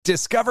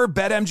Discover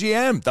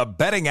BetMGM, the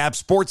betting app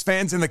sports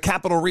fans in the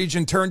capital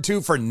region turn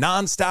to for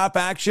nonstop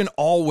action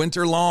all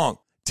winter long.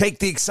 Take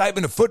the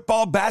excitement of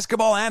football,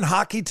 basketball, and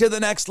hockey to the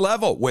next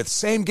level with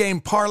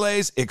same-game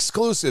parlays,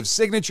 exclusive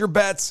signature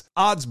bets,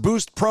 odds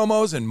boost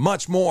promos, and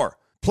much more.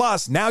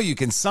 Plus, now you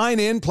can sign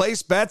in,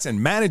 place bets,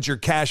 and manage your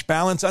cash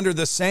balance under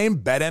the same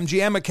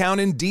BetMGM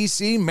account in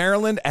D.C.,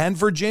 Maryland, and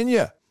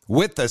Virginia.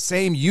 With the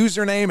same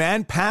username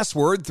and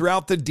password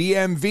throughout the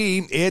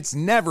DMV, it's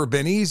never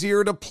been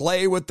easier to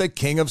play with the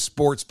king of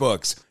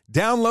sportsbooks.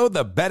 Download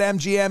the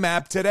BetMGM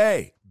app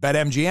today.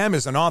 BetMGM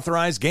is an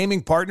authorized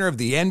gaming partner of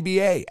the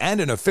NBA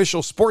and an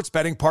official sports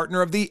betting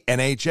partner of the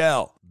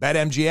NHL.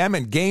 BetMGM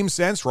and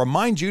GameSense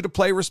remind you to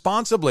play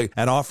responsibly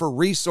and offer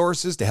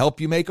resources to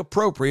help you make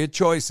appropriate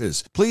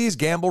choices. Please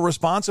gamble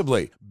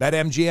responsibly.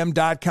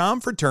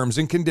 BetMGM.com for terms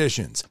and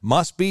conditions.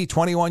 Must be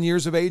 21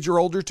 years of age or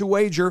older to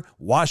wager.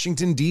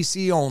 Washington,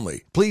 D.C.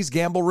 only. Please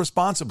gamble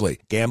responsibly.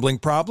 Gambling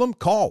problem?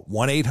 Call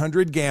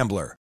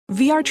 1-800-GAMBLER.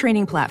 VR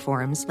training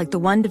platforms, like the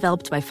one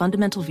developed by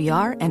Fundamental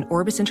VR and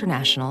Orbis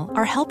International,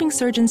 are helping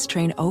surgeons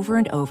train over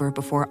and over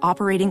before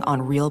operating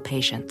on real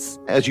patients.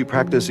 As you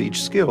practice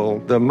each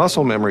skill, the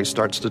muscle memory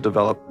starts to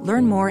develop.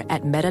 Learn more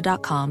at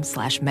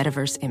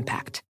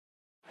meta.com/metaverseimpact.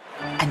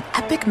 An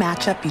epic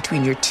matchup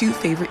between your two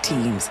favorite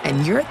teams,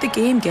 and you're at the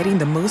game getting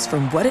the most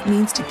from what it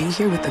means to be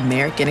here with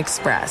American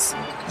Express.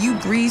 You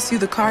breeze through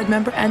the card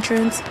member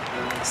entrance,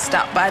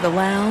 stop by the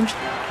lounge.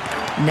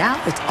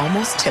 Now it's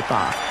almost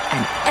tip-off,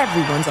 and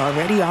everyone's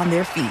already on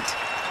their feet.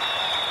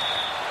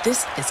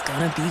 This is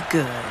gonna be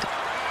good.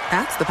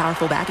 That's the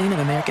powerful backing of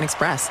American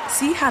Express.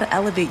 See how to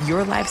elevate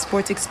your live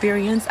sports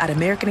experience at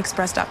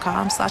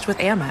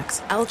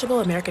americanexpress.com/withAmex. Eligible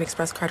American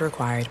Express card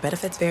required.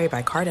 Benefits vary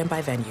by card and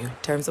by venue.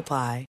 Terms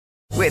apply.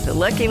 With the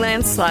Lucky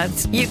Land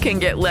Slots, you can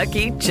get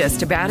lucky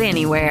just about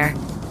anywhere.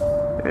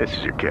 This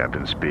is your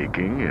captain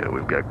speaking.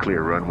 We've got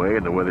clear runway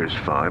and the weather's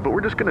fine, but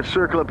we're just going to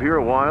circle up here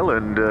a while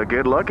and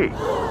get lucky.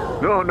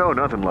 No,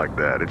 nothing like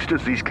that. It's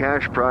just these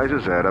cash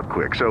prizes add up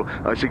quick. So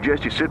I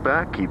suggest you sit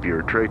back, keep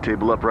your tray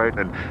table upright,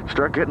 and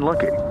start getting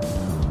lucky.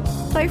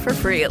 Play for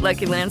free at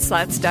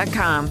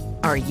LuckyLandSlots.com.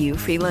 Are you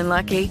feeling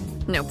lucky?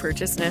 No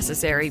purchase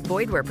necessary.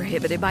 Void where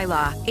prohibited by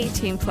law.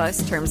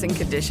 18+ terms and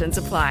conditions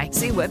apply.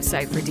 See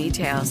website for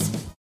details.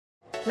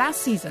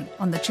 Last season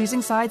on the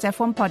Choosing Sides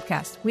F1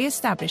 podcast, we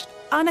established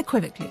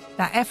unequivocally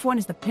that F1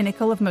 is the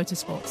pinnacle of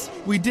motorsports.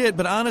 We did,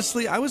 but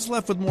honestly, I was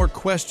left with more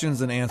questions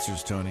than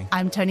answers, Tony.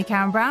 I'm Tony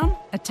Karen Brown,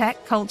 a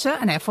tech, culture,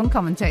 and F1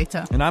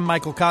 commentator. And I'm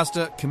Michael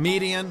Costa,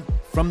 comedian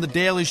from The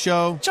Daily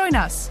Show. Join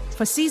us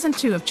for Season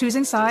 2 of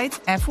Choosing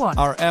Sides F1.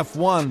 Our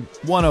F1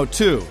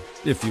 102,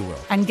 if you will.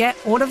 And get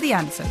all of the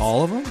answers.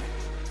 All of them?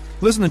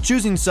 Listen to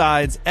Choosing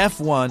Sides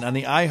F1 on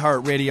the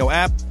iHeartRadio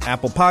app,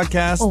 Apple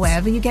Podcasts, or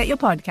wherever you get your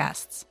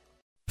podcasts.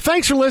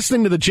 Thanks for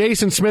listening to the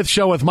Jason Smith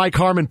Show with Mike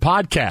Harmon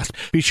podcast.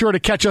 Be sure to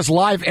catch us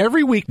live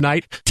every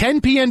weeknight, 10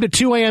 p.m. to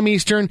 2 a.m.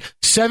 Eastern,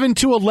 7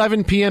 to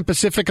 11 p.m.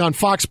 Pacific on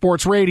Fox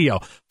Sports Radio.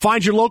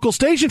 Find your local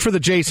station for the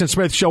Jason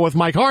Smith Show with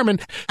Mike Harmon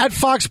at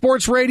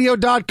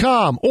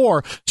foxsportsradio.com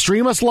or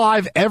stream us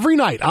live every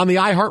night on the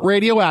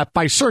iHeartRadio app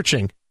by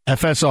searching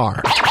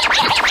FSR. Now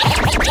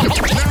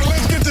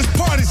let's get this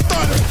party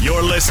started.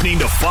 You're listening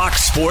to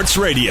Fox Sports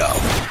Radio.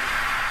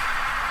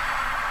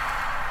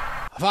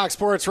 Fox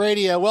Sports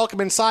Radio, welcome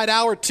inside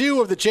Hour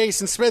 2 of the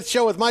Jason Smith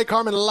Show with Mike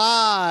Harmon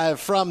live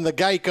from the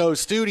Geico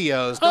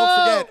Studios. Don't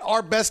forget,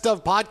 our Best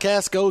Of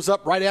podcast goes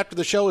up right after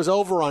the show is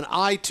over on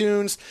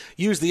iTunes.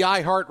 Use the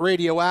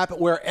iHeartRadio app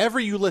wherever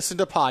you listen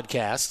to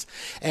podcasts,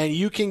 and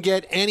you can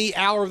get any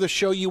hour of the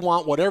show you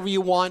want, whatever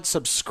you want.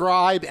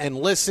 Subscribe and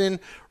listen,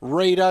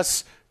 rate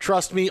us.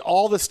 Trust me,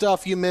 all the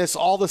stuff you miss,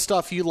 all the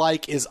stuff you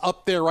like is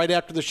up there right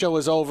after the show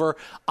is over.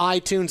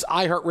 iTunes,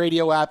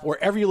 iHeartRadio app,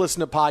 wherever you listen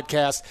to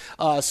podcasts.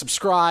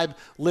 Subscribe,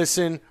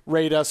 listen,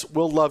 rate us.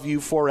 We'll love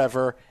you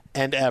forever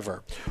and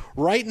ever.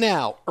 Right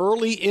now,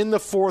 early in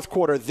the fourth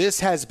quarter, this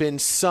has been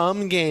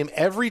some game.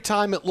 Every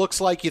time it looks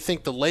like you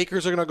think the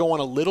Lakers are going to go on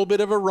a little bit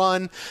of a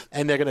run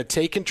and they're going to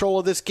take control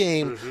of this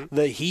game,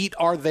 the Heat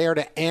are there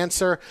to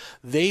answer.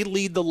 They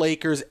lead the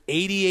Lakers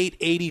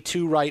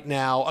 88-82 right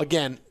now.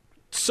 Again,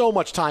 so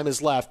much time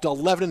is left.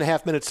 11 and a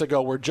half minutes to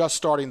go. We're just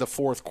starting the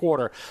fourth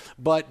quarter.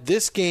 But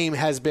this game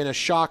has been a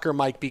shocker,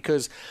 Mike,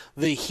 because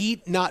the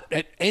Heat, not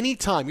at any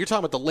time, you're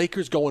talking about the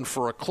Lakers going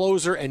for a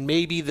closer, and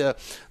maybe the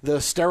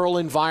sterile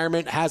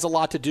environment has a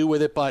lot to do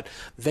with it, but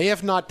they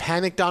have not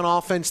panicked on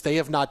offense. They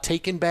have not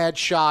taken bad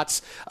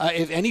shots.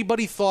 If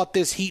anybody thought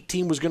this Heat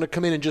team was going to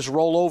come in and just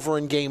roll over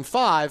in Game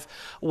 5,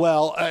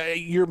 well,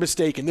 you're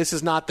mistaken. This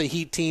is not the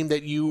Heat team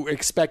that you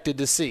expected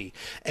to see.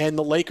 And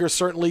the Lakers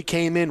certainly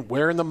came in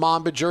wearing the mom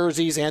Mamba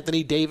jerseys.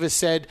 Anthony Davis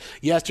said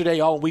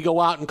yesterday, we go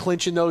out and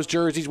clinch in those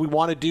jerseys. We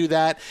want to do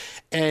that.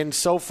 And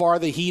so far,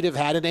 the Heat have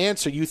had an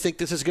answer. You think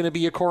this is going to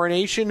be a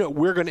coronation?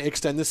 We're going to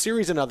extend the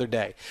series another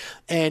day.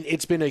 And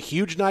it's been a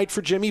huge night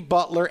for Jimmy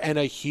Butler and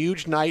a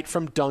huge night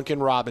from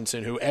Duncan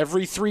Robinson, who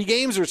every 3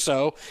 games or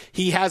so,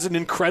 he has an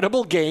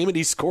incredible game and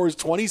he scores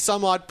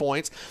 20-some-odd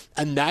points.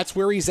 And that's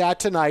where he's at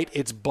tonight.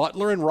 It's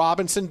Butler and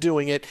Robinson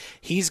doing it.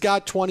 He's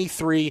got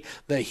 23.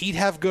 The Heat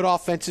have good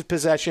offensive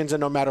possessions, and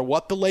no matter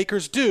what the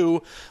Lakers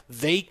do,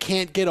 they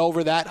can't get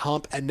over that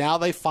hump. And now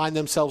they find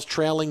themselves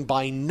trailing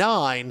by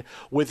 9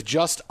 with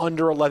just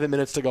under 11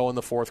 minutes to go in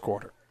the fourth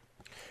quarter.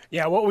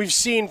 Yeah, what we've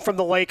seen from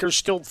the Lakers,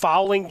 still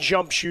fouling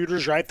jump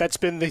shooters, right? That's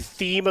been the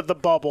theme of the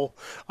bubble,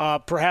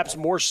 perhaps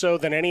more so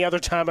than any other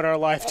time in our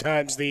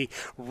lifetimes. The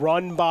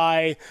run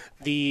by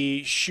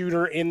the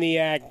shooter in the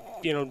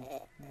act,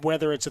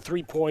 whether it's a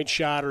three-point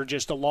shot or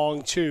just a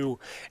long two,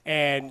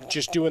 and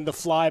just doing the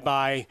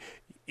flyby.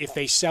 If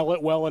they sell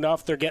it well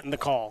enough, they're getting the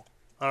call.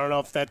 I don't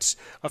know if that's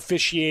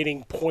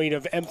officiating point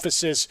of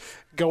emphasis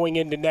going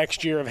into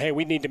next year of, hey,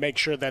 we need to make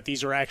sure that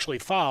these are actually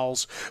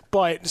fouls.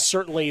 But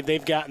certainly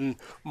they've gotten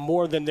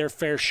more than their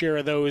fair share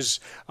of those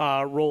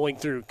rolling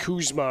through.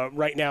 Kuzma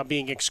right now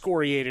being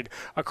excoriated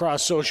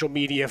across social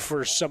media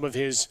for some of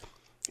his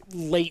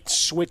late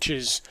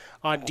switches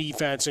on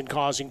defense and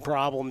causing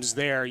problems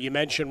there. You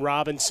mentioned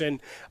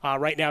Robinson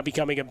right now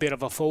becoming a bit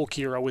of a folk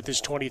hero with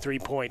his 23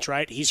 points,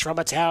 right? He's from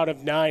a town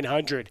of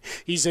 900.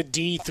 He's a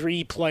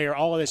D3 player,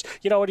 all of this.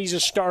 You know what? He's a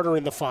starter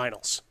in the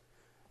finals.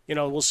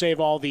 We'll save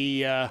all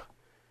the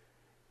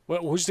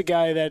who's the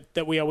guy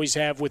that we always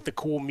have with the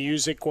cool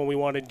music when we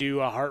want to do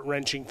a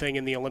heart-wrenching thing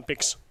in the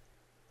Olympics?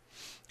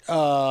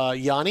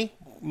 Yanni?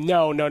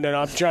 No.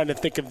 I'm trying to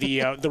think of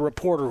the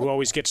reporter who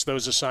always gets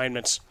those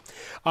assignments.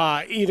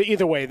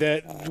 Either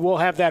way, we'll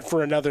have that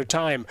for another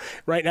time.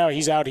 Right now,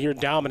 he's out here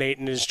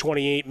dominating his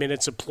 28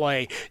 minutes of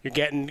play. You're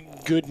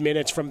getting good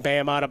minutes from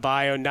Bam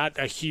Adebayo. Not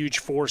a huge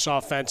force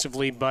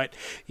offensively, but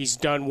he's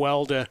done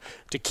well to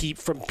keep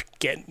from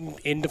getting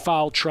into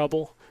foul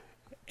trouble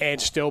and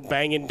still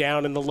banging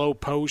down in the low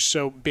post.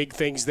 So big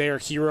things there.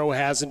 Hero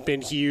hasn't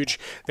been huge.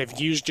 They've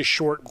used a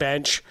short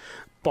bench,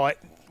 but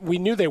we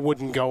knew they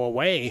wouldn't go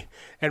away.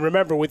 And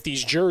remember, with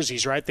these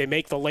jerseys, right, they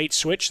make the late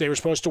switch. They were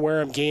supposed to wear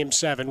them Game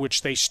 7,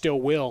 which they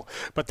still will,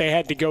 but they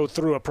had to go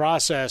through a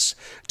process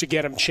to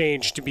get them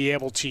changed to be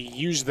able to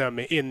use them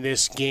in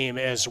this game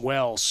as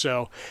well.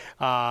 So,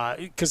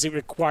 because it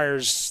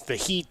requires the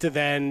Heat to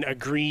then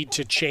agree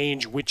to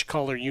change which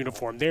color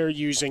uniform they're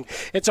using.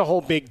 It's a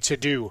whole big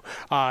to-do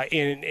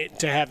to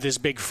have this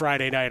big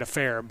Friday night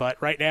affair. But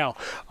right now,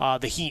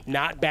 the Heat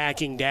not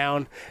backing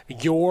down.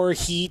 Your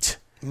Heat...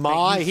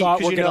 My Heat,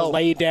 thought we're going to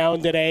lay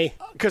down today?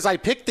 Because I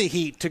picked the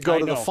Heat to go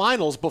to the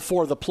finals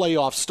before the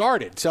playoffs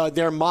started. So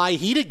they're my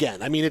Heat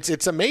again. I mean,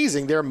 it's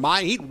amazing. They're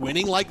my Heat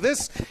winning like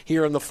this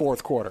here in the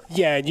fourth quarter.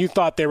 Yeah, and you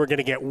thought they were going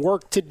to get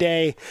work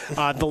today.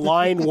 The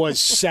line was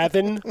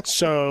 7,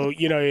 so,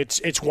 it's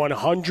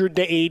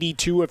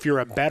 100-82 if you're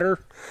a bettor.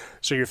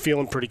 So you're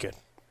feeling pretty good.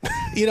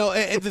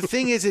 And the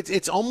thing is,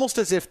 it's almost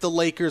as if the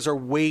Lakers are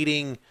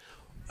waiting –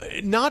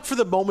 not for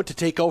the moment to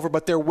take over,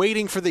 but they're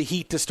waiting for the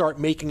Heat to start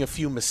making a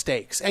few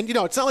mistakes. And,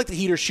 it's not like the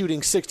Heat are shooting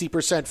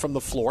 60% from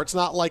the floor. It's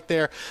not like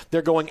they're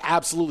going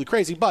absolutely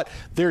crazy, but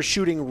they're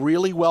shooting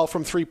really well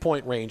from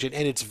three-point range. And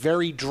it's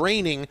very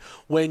draining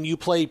when you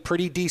play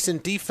pretty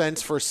decent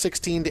defense for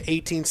 16 to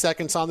 18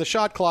 seconds on the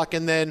shot clock,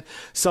 and then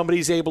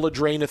somebody's able to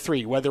drain a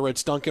three, whether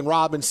it's Duncan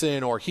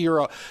Robinson or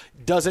Hero.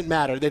 Doesn't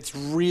matter. That's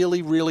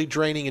really, really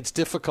draining. It's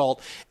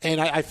difficult. And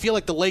I feel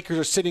like the Lakers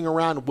are sitting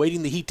around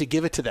waiting the Heat to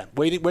give it to them,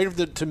 waiting for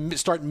them to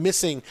start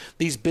missing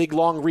these big,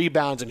 long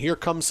rebounds, and here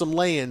comes some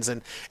lay-ins,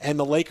 and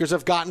the Lakers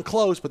have gotten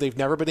close, but they've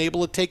never been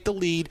able to take the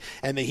lead,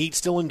 and the Heat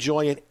still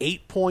enjoy an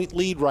 8-point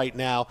lead right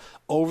now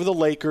over the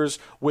Lakers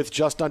with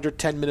just under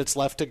 10 minutes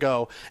left to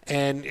go.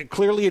 And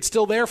clearly it's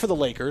still there for the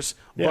Lakers,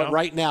 but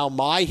right now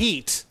my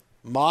Heat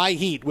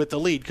with the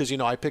lead, because,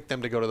 I picked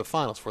them to go to the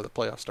finals before the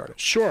playoffs started.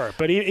 Sure,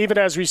 but even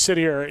as we sit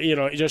here,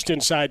 just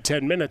inside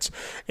 10 minutes,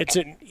 it's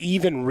an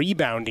even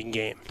rebounding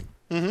game.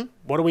 Mm-hmm.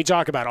 What do we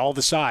talk about? All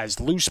the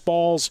size, loose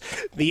balls,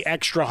 the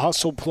extra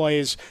hustle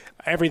plays,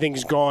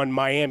 everything's gone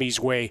Miami's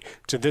way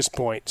to this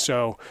point.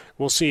 So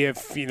we'll see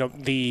if,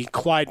 the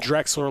Clyde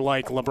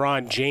Drexler-like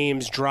LeBron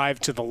James drive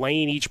to the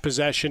lane each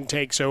possession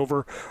takes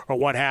over or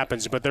what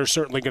happens. But they're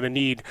certainly going to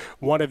need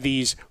one of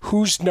these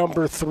who's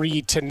number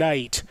 3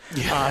 tonight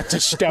to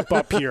step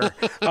up here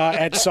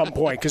at some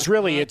point. Because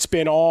really it's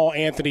been all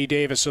Anthony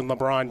Davis and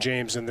LeBron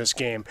James in this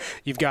game.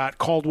 You've got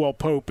Caldwell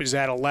Pope is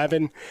at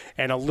 11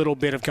 and a little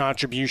bit of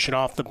contribution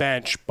off the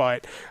bench,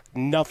 but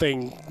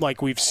nothing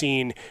like we've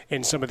seen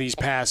in some of these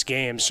past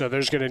games. So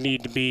there's going to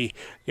need to be,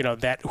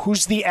 that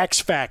who's the X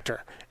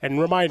factor. And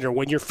reminder,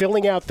 when you're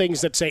filling out things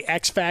that say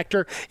X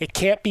factor, it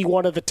can't be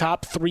one of the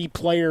top 3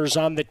 players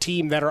on the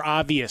team that are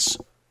obvious.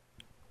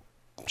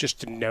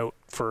 Just a note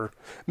for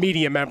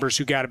media members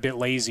who got a bit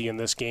lazy in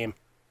this game.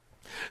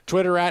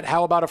 Twitter at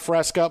How About a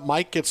Fresca.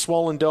 Mike gets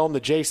Swollen Dome. The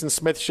Jason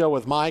Smith Show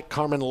with Mike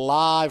Carmen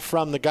live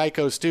from the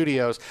Geico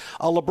Studios.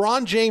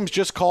 LeBron James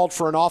just called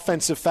for an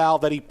offensive foul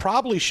that he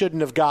probably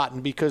shouldn't have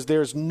gotten because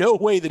there's no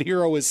way that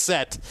Hero is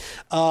set.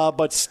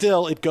 But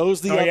still, it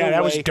goes the other way. Yeah,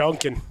 that was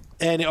Duncan.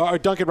 Or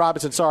Duncan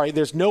Robinson, sorry.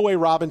 There's no way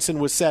Robinson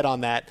was set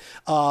on that.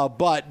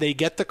 But they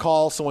get the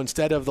call, so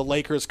instead of the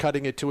Lakers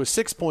cutting it to a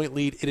 6-point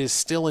lead, it is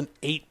still an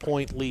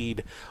 8-point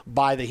lead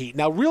by the Heat.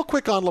 Now, real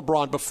quick on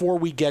LeBron before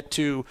we get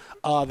to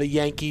the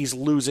Yankees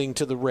losing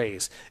to the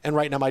Rays. And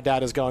right now my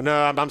dad is going,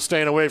 no, I'm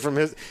staying away from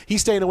his.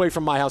 He's staying away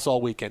from my house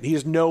all weekend. He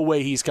has no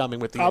way he's coming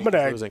with the Yankees losing.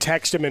 I'm going to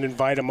text him and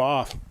invite him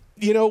off.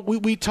 You know,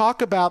 we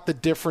talk about the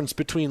difference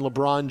between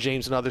LeBron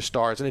James and other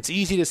stars, and it's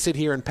easy to sit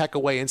here and peck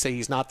away and say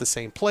he's not the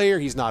same player,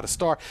 he's not a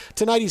star.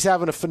 Tonight he's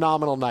having a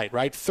phenomenal night,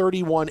 right?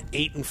 31,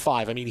 8, and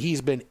 5. I mean,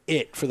 he's been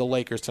it for the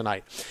Lakers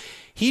tonight.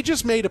 He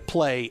just made a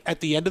play at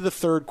the end of the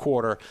third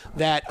quarter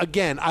that,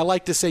 again, I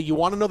like to say you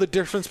want to know the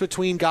difference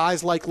between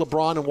guys like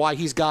LeBron and why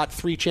he's got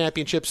 3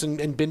 championships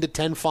and been to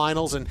 10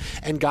 finals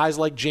and guys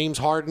like James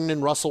Harden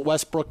and Russell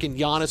Westbrook and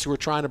Giannis who are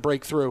trying to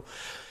break through.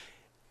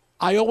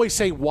 I always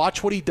say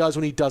watch what he does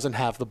when he doesn't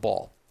have the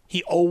ball.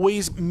 He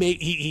always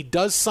he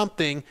does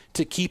something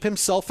to keep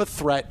himself a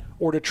threat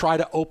or to try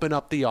to open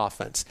up the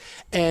offense.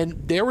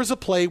 And there was a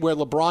play where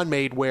LeBron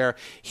made where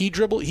he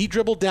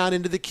dribbled down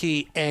into the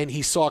key and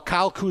he saw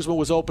Kyle Kuzma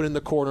was open in the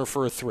corner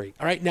for a 3.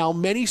 All right, now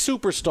many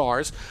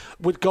superstars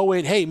would go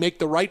in, hey, make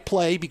the right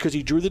play because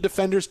he drew the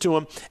defenders to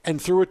him and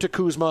threw it to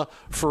Kuzma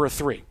for a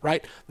 3,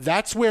 right?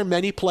 That's where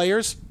many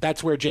players,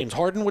 that's where James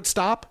Harden would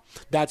stop.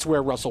 That's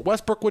where Russell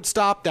Westbrook would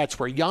stop. That's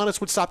where Giannis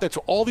would stop. That's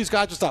where all these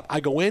guys would stop. I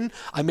go in,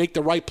 I make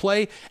the right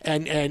play,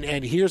 and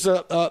here's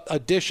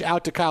a dish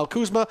out to Kyle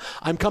Kuzma.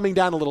 I'm coming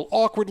down a little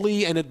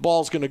awkwardly, and the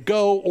ball's going to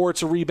go, or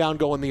it's a rebound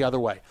going the other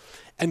way.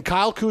 And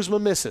Kyle Kuzma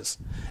misses,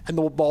 and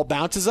the ball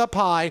bounces up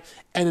high,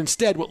 and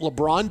instead what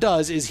LeBron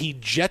does is he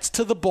jets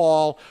to the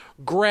ball,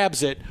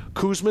 grabs it,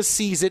 Kuzma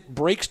sees it,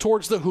 breaks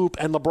towards the hoop,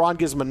 and LeBron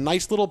gives him a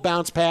nice little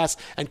bounce pass,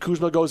 and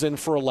Kuzma goes in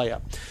for a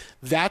layup.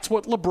 That's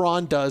what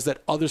LeBron does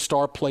that other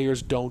star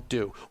players don't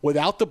do.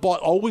 Without the ball,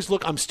 always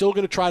look, I'm still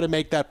going to try to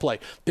make that play.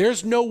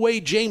 There's no way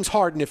James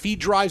Harden, if he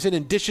drives in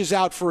and dishes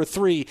out for a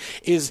 3,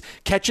 is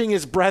catching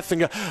his breath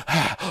and go,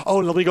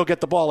 oh, let me go get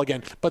the ball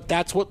again. But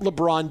that's what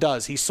LeBron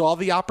does. He saw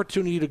the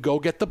opportunity to go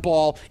get the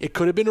ball. It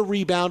could have been a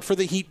rebound for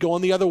the Heat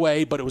going the other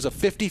way, but it was a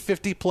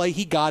 50-50 play.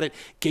 He got it,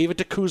 gave it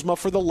to Kuzma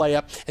for the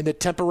layup, and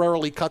it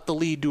temporarily cut the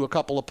lead to a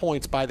couple of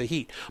points by the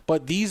Heat.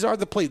 But these are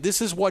the plays.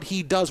 This is what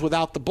he does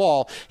without the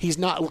ball. He's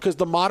not, because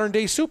the modern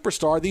day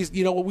superstar, these,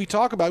 you know, what we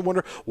talk about, I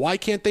wonder why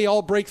can't they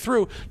all break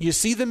through? You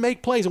see them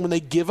make plays, and when they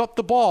give up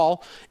the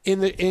ball in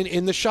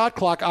the shot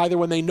clock, either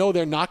when they know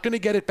they're not going to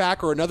get it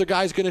back or another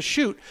guy's going to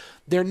shoot,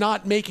 they're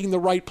not making the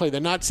right play.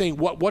 They're not saying,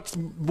 what's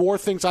more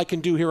things I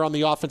can do here on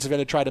the offensive end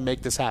to try to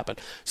make this happen.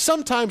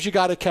 Sometimes you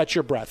got to catch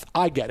your breath.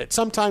 I get it.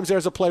 Sometimes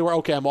there's a play where,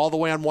 okay, I'm all the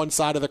way on one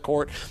side of the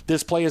court.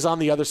 This play is on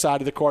the other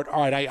side of the court.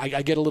 All right,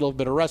 I get a little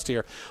bit of rest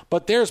here.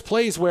 But there's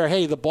plays where,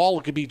 hey, the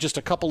ball could be just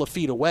a couple of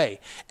feet away,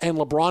 and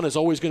LeBron is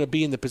always going to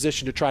be in the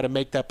position to try to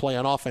make that play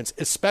on offense,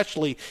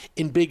 especially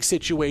in big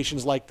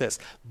situations like this.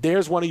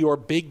 There's one of your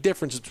big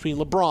differences between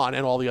LeBron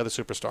and all the other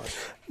superstars.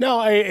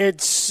 No,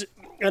 it's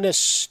an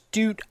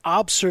astute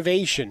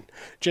observation.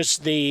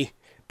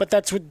 But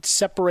that's what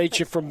separates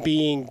you from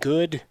being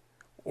good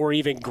or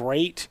even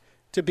great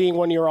to being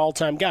one of your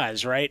all-time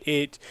guys, right?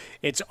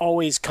 It's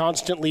always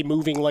constantly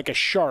moving like a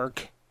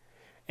shark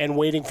and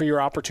waiting for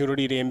your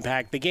opportunity to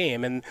impact the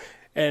game.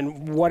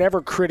 And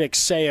whatever critics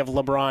say of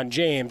LeBron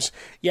James,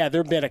 yeah,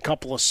 there have been a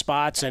couple of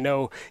spots. I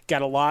know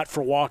got a lot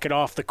for walking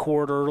off the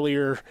court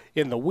earlier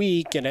in the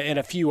week and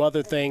a few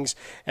other things.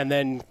 And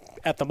then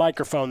at the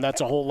microphone,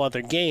 that's a whole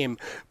other game.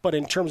 But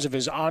in terms of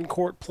his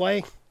on-court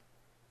play,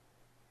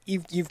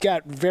 you've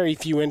got very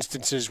few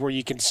instances where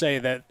you can say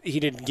that he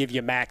didn't give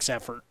you max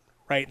effort,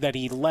 right? That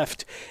he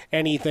left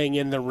anything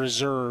in the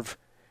reserve.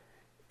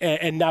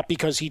 And not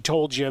because he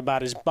told you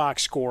about his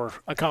box score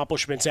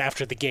accomplishments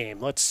after the game.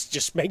 Let's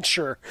just make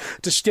sure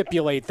to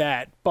stipulate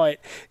that. But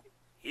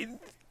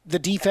the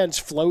defense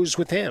flows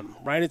with him,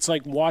 right? It's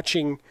like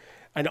watching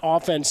an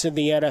offense in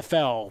the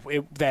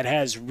NFL that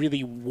has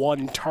really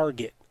one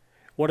target.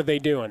 What are they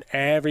doing?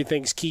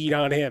 Everything's keyed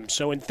on him.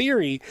 So in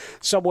theory,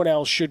 someone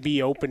else should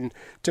be open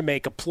to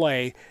make a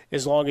play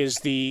as long as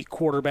the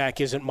quarterback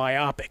isn't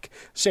myopic.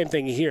 Same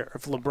thing here.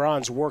 If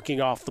LeBron's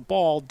working off the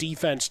ball,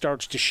 defense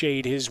starts to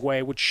shade his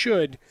way, which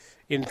should,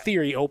 in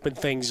theory, open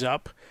things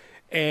up.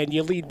 And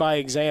you lead by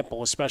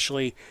example,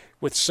 especially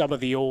with some of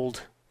the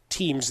old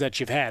teams that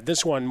you've had.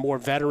 This one more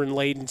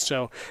veteran-laden,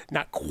 so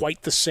not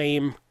quite the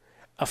same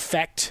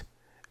effect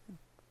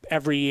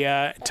every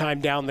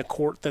time down the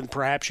court than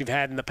perhaps you've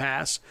had in the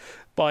past.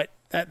 But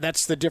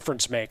that's the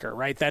difference maker,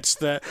 right? That's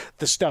the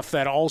stuff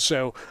that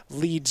also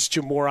leads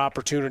to more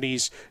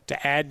opportunities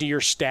to add to your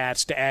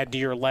stats, to add to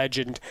your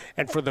legend,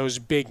 and for those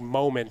big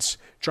moments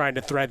trying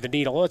to thread the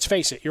needle. Let's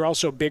face it, you're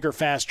also bigger,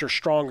 faster,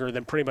 stronger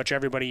than pretty much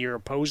everybody you're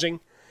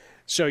opposing.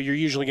 So you're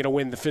usually going to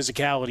win the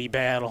physicality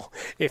battle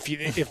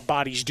if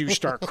bodies do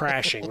start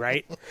crashing,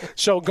 right?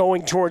 So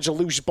going towards a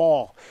loose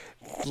ball,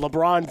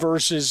 LeBron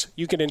versus,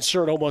 you can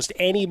insert almost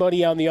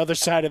anybody on the other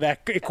side of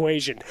that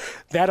equation.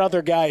 That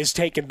other guy is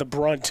taking the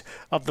brunt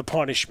of the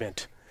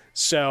punishment.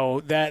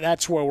 So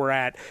that's where we're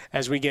at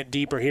as we get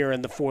deeper here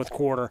in the fourth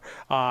quarter.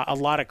 A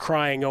lot of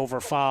crying over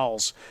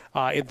fouls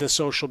in the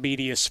social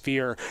media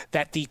sphere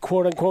that the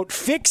quote-unquote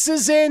fix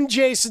is in,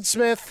 Jason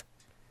Smith.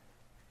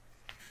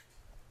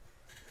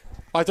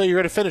 I thought you were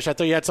going to finish. I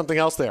thought you had something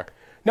else there.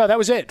 No, that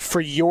was it for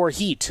your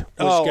Heat.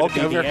 Okay.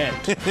 Be the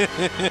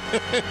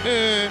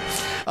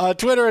end.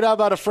 Twitter at How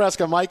About a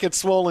Fresca. Mike at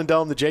Swollen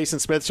Dome, the Jason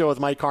Smith Show with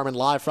Mike Harmon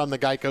live from the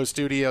Geico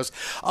Studios.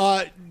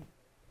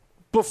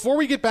 Before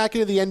we get back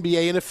into the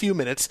NBA in a few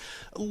minutes,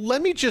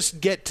 let me just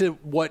get to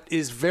what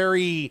is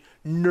very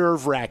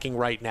nerve-wracking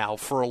right now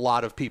for a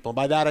lot of people. And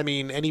by that, I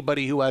mean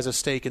anybody who has a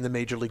stake in the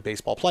Major League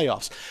Baseball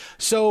playoffs.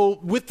 So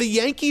with the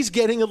Yankees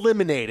getting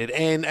eliminated,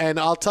 and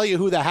I'll tell you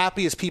who the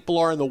happiest people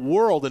are in the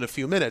world in a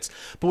few minutes,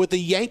 but with the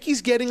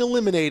Yankees getting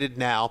eliminated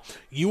now,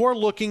 you are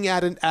looking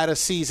at a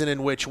season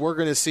in which we're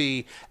going to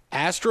see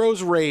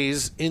Astros,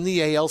 Rays in the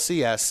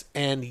ALCS,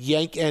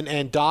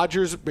 and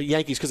Dodgers,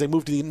 Yankees because they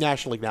moved to the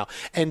National League now,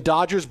 and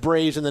Dodgers,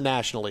 Braves in the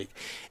National League.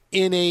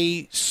 In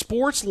a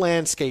sports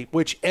landscape,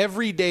 which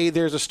every day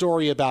there's a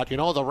story about,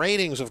 the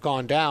ratings have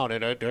gone down,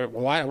 and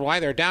why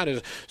they're down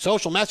is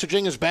social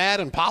messaging is bad,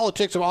 and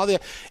politics and all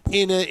that.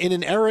 In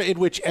an era in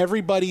which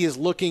everybody is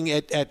looking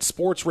at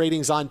sports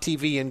ratings on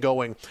TV and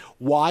going,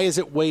 why is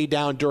it way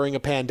down during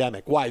a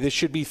pandemic? Why? This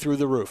should be through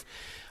the roof.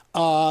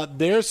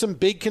 There's some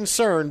big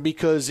concern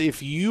because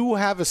if you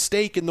have a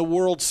stake in the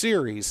World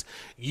Series,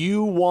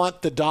 you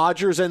want the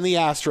Dodgers and the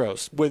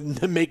Astros.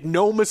 Make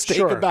no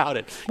mistake about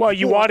it. Well,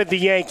 you wanted the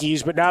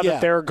Yankees, but now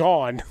that they're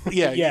gone,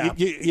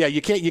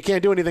 you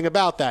can't do anything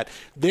about that.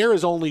 There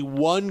is only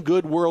one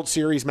good World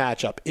Series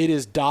matchup. It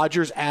is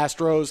Dodgers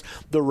Astros.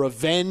 The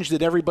revenge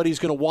that everybody's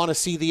going to want to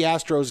see the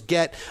Astros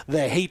get,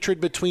 the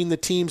hatred between the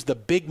teams, the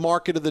big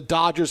market of the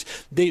Dodgers.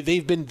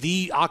 They've been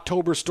the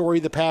October story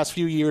the past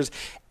few years.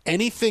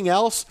 Anything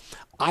else,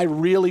 I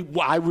really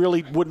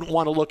wouldn't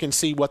want to look and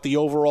see what the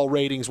overall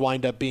ratings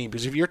wind up being.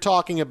 Because if you're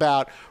talking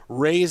about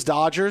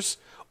Rays-Dodgers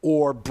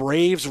or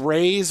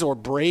Braves-Rays or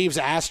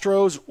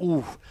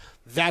Braves-Astros,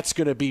 that's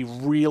going to be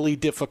really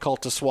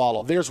difficult to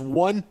swallow. There's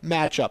one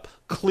matchup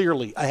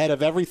clearly ahead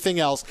of everything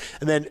else,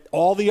 and then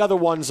all the other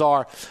ones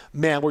are,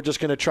 we're just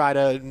going to try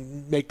to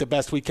make the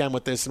best we can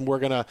with this, and we're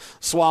going to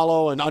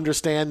swallow and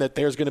understand that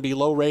there's going to be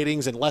low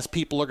ratings and less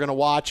people are going to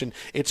watch, and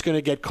it's going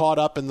to get caught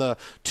up in the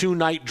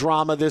two-night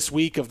drama this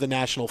week of the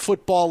National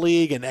Football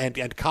League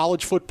and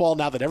college football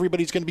now that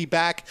everybody's going to be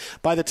back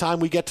by the time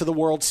we get to the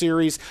World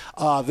Series.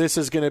 This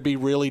is going to be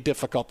really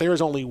difficult. There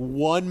is only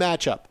one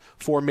matchup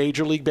for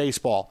Major League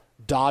Baseball: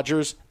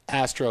 Dodgers,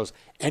 Astros.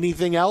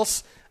 Anything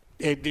else,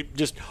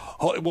 just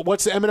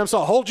what's the Eminem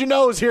song? Hold your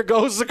nose, here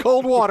goes the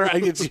cold water.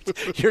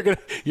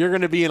 You're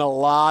gonna be in a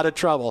lot of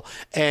trouble,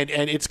 and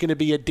it's gonna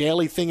be a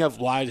daily thing of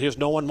why there's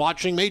no one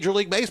watching Major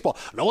League Baseball.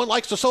 No one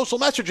likes the social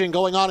messaging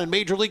going on in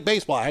Major League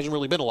Baseball. It hasn't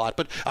really been a lot,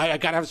 but I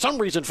gotta have some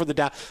reason for the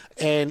down,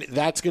 and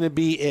that's gonna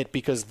be it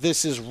because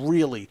this is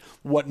really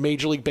what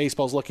Major League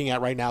Baseball is looking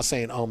at right now,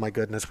 saying, "Oh my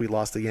goodness, we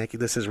lost the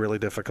Yankees. This is really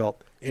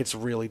difficult. It's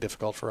really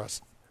difficult for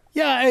us."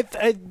 Yeah,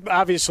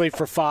 obviously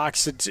for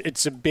Fox,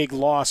 it's a big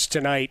loss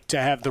tonight to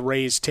have the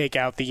Rays take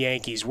out the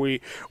Yankees. We're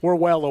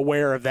well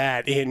aware of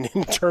that in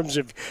terms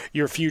of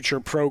your future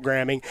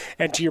programming.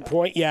 And to your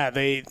point,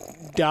 the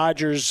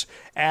Dodgers,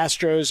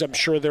 Astros, I'm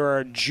sure there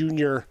are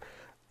junior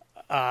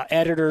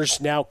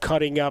editors now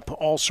cutting up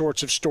all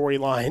sorts of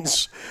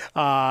storylines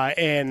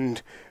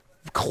and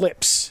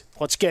clips.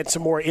 Let's get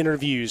some more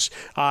interviews.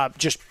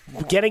 Just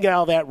getting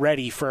all that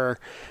ready for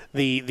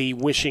the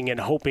wishing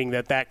and hoping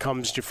that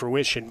comes to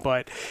fruition.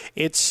 But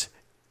it's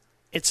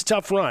a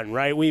tough run,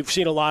 right? We've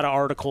seen a lot of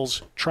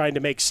articles trying to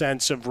make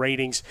sense of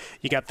ratings.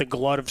 You got the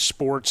glut of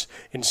sports.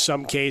 In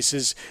some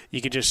cases, you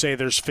could just say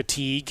there's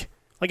fatigue.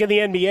 Like in the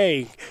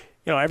NBA,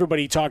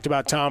 everybody talked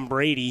about Tom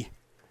Brady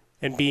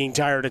and being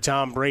tired of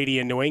Tom Brady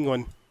in New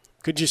England.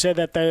 Could you say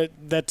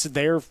that's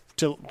there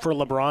for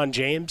LeBron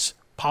James?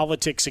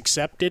 Politics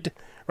accepted?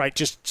 Right,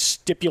 just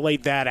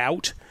stipulate that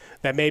out,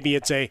 that maybe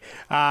it's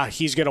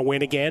he's going to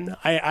win again.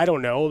 I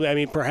don't know. I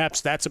mean,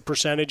 perhaps that's a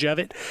percentage of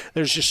it.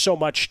 There's just so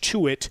much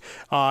to it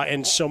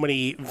and so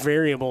many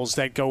variables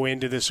that go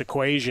into this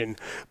equation.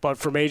 But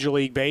for Major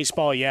League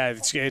Baseball,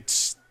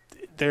 it's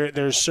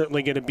there's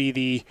certainly going to be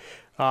the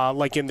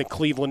like in the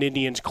Cleveland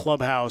Indians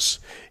clubhouse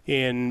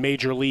in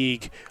Major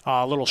League,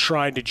 a little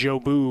shrine to Joe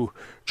Boo,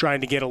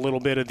 trying to get a little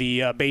bit of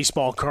the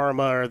baseball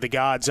karma or the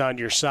gods on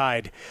your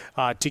side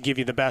to give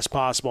you the best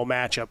possible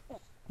matchup.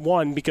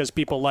 One, because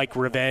people like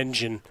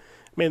revenge, and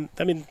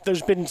I mean,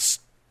 there's been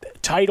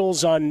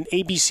titles on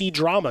ABC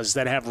dramas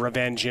that have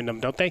revenge in them,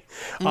 don't they?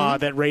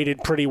 That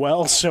rated pretty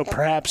well. So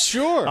perhaps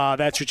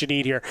that's what you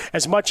need here.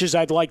 As much as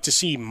I'd like to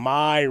see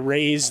my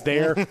Rays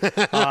there,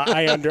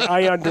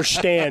 I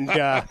understand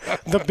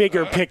the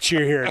bigger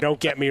picture here. Don't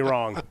get me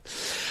wrong.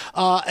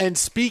 And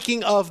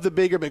speaking of the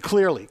bigger, but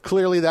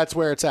clearly that's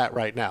where it's at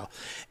right now.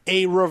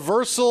 A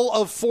reversal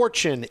of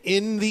fortune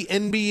in the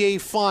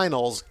NBA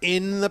Finals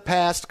in the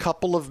past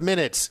couple of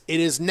minutes. It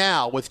is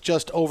now, with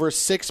just over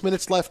 6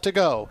 minutes left to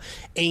go,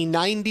 a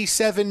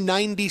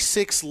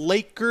 97-96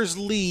 Lakers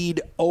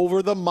lead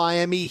over the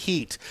Miami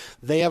Heat.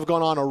 They have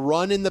gone on a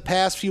run in the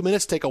past few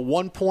minutes, take a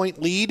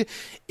 1-point lead.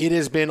 It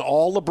has been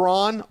all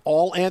LeBron,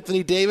 all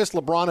Anthony Davis.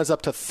 LeBron is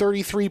up to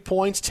 33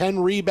 points, 10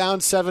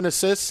 rebounds, 7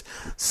 assists.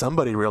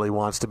 Somebody really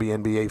wants to be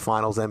NBA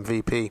Finals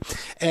MVP.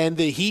 And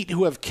the Heat,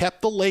 who have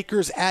kept the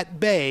Lakers at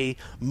bay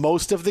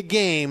most of the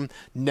game,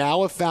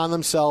 now have found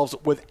themselves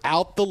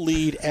without the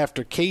lead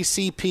after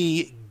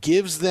KCP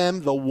gives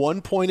them the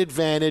 1-point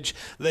advantage.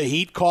 The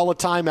Heat call a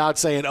timeout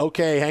saying,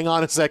 okay, hang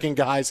on a second,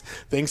 guys.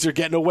 Things are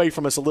getting away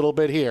from us a little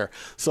bit here.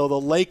 So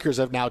the Lakers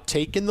have now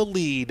taken the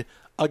lead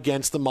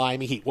against the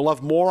Miami Heat. We'll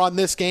have more on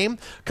this game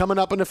coming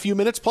up in a few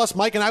minutes. Plus,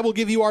 Mike and I will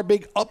give you our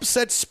big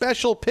upset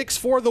special picks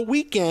for the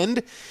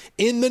weekend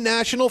in the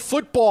National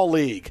Football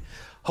League.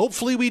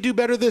 Hopefully we do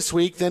better this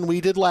week than we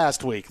did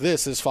last week.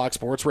 This is Fox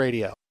Sports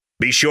Radio.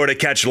 Be sure to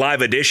catch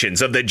live editions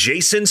of The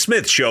Jason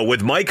Smith Show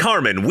with Mike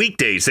Harmon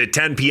weekdays at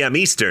 10 p.m.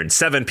 Eastern,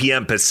 7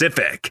 p.m.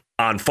 Pacific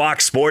on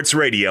Fox Sports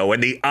Radio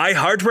and the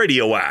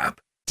iHeartRadio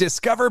app.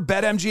 Discover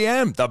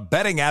BetMGM, the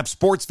betting app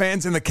sports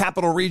fans in the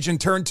capital region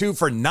turn to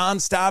for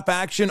nonstop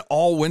action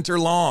all winter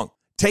long.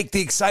 Take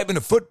the excitement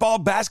of football,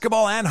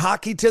 basketball, and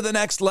hockey to the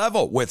next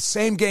level with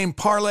same-game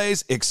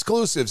parlays,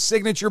 exclusive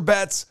signature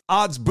bets,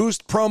 odds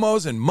boost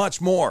promos, and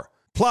much more.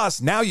 Plus,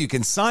 now you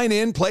can sign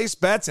in, place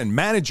bets, and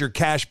manage your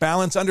cash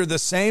balance under the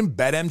same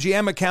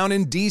BetMGM account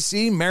in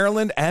D.C.,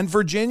 Maryland, and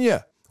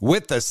Virginia.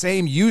 With the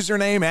same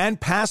username and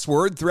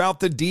password throughout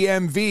the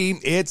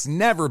DMV, it's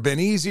never been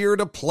easier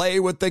to play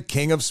with the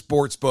king of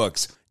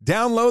sportsbooks.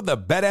 Download the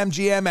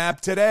BetMGM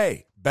app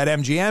today.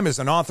 BetMGM is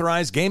an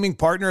authorized gaming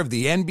partner of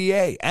the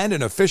NBA and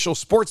an official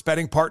sports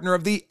betting partner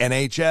of the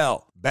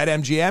NHL.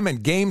 BetMGM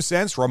and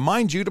GameSense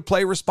remind you to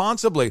play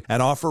responsibly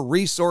and offer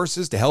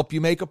resources to help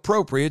you make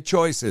appropriate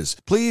choices.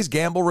 Please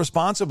gamble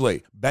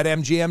responsibly.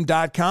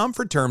 BetMGM.com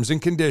for terms and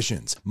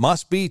conditions.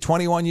 Must be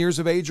 21 years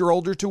of age or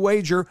older to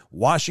wager.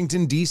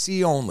 Washington,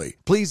 D.C. only.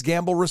 Please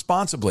gamble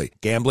responsibly.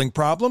 Gambling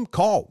problem?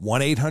 Call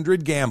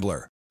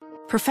 1-800-GAMBLER.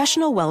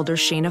 Professional welder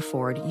Shayna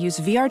Ford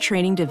used VR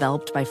training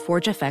developed by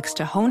ForgeFX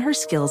to hone her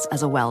skills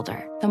as a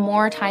welder. The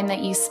more time that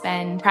you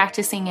spend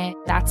practicing it,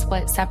 that's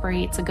what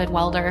separates a good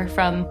welder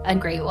from a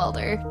great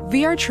welder.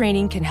 VR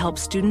training can help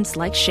students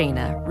like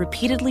Shayna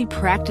repeatedly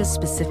practice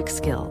specific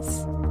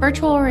skills.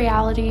 Virtual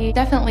reality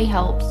definitely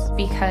helps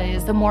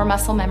because the more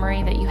muscle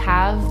memory that you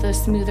have, the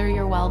smoother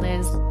your weld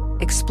is.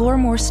 Explore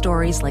more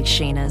stories like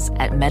Shayna's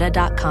at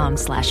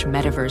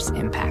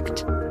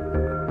meta.com/metaverseimpact.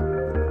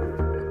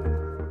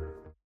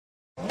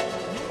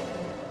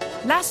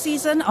 Last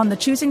season on the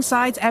Choosing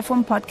Sides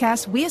F1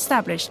 podcast, we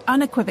established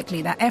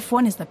unequivocally that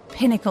F1 is the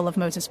pinnacle of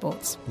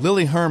motorsports.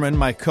 Lily Herman,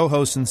 my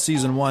co-host in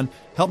Season 1,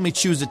 helped me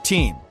choose a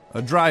team,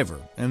 a driver,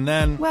 and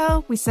then...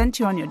 Well, we sent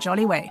you on your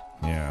jolly way.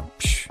 Yeah,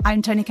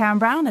 I'm Tony Karen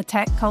Brown, a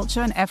tech,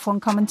 culture, and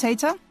F1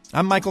 commentator.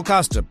 I'm Michael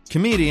Costa,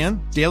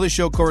 comedian, Daily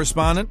Show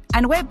correspondent.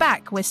 And we're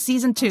back with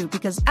Season 2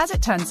 because, as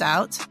it turns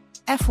out,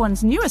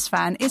 F1's newest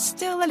fan is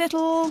still a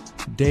little...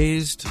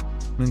 dazed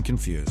and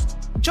confused.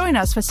 Join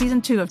us for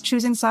Season 2 of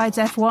Choosing Sides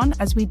F1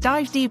 as we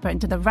dive deeper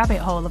into the rabbit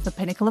hole of the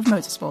pinnacle of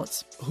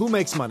motorsports. Who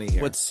makes money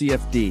here? What's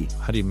CFD?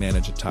 How do you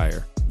manage a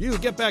tire? You,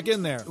 get back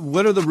in there.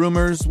 What are the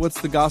rumors? What's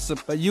the gossip?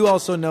 But you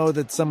also know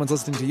that someone's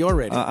listening to your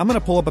radio. I'm going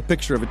to pull up a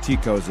picture of a tea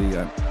cozy.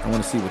 I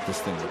want to see what this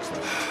thing looks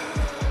like.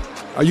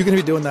 Are you going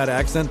to be doing that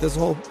accent this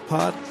whole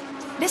pod?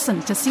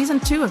 Listen to Season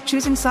 2 of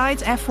Choosing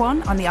Sides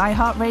F1 on the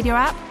iHeartRadio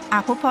app,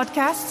 Apple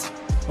Podcasts,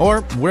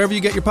 or wherever you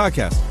get your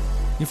podcast.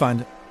 You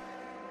find it.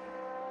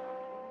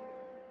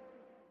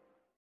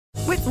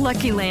 With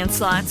Lucky Land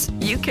Slots,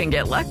 you can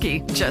get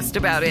lucky just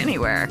about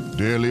anywhere.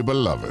 Dearly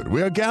beloved,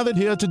 we are gathered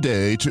here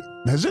today to...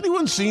 Has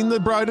anyone seen the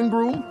bride and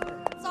groom?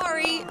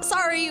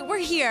 Sorry, we're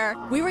here.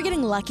 We were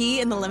getting lucky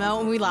in the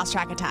limo and we lost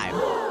track of time.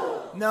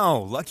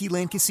 No, Lucky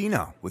Land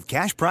Casino, with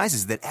cash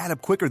prizes that add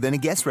up quicker than a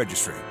guest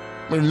registry.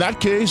 In that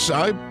case,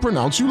 I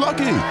pronounce you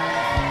lucky.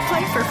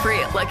 Play for free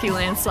at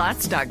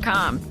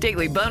LuckyLandSlots.com.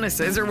 Daily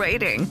bonuses are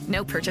waiting.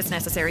 No purchase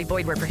necessary.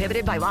 Void where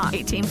prohibited by law.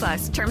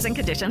 18+. Terms and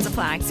conditions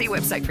apply. See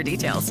website for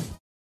details.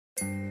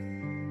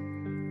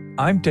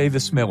 I'm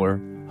Davis Miller,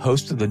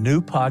 host of the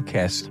new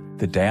podcast,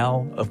 The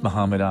Tao of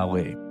Muhammad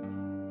Ali.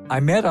 I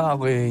met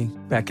Ali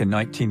back in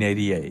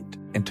 1988,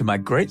 and to my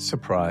great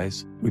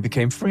surprise, we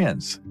became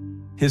friends.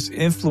 His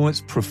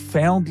influence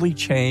profoundly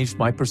changed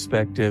my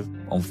perspective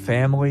on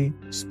family,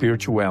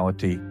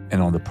 spirituality,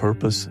 and on the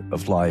purpose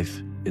of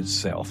life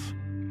itself.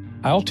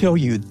 I'll tell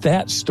you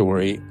that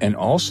story and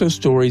also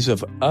stories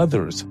of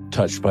others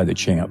touched by the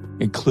champ,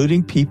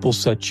 including people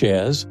such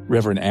as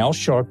Reverend Al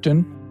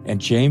Sharpton and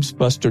James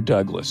Buster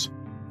Douglas.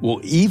 We'll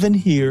even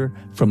hear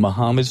from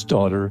Muhammad's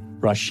daughter,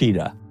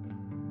 Rashida.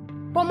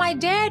 Well, my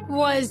dad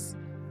was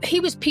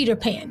Peter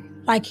Pan.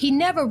 Like, he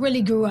never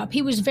really grew up.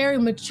 He was very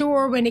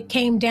mature when it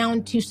came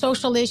down to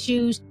social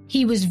issues.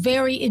 He was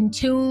very in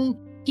tune.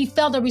 He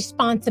felt a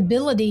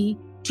responsibility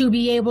to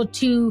be able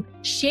to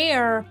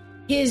share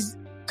his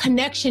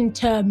connection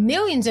to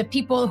millions of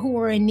people who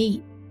were in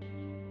need.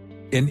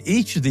 In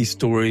each of these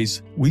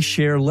stories, we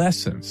share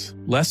lessons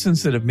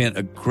that have meant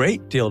a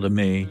great deal to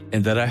me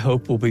and that I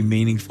hope will be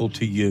meaningful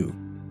to you.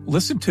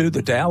 Listen to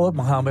The Tale of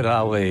Muhammad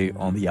Ali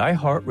on the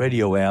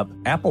iHeartRadio app,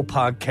 Apple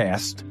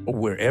Podcast, or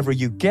wherever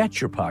you get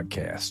your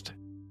podcast.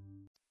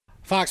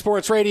 Fox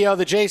Sports Radio,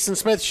 The Jason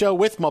Smith Show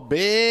with my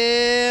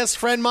best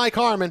friend Mike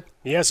Harmon.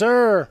 Yes,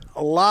 sir.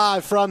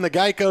 Live from the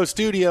Geico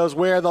Studios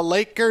where the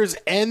Lakers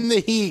and the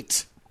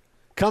Heat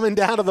coming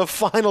down to the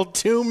final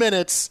 2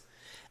 minutes.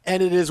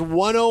 And it is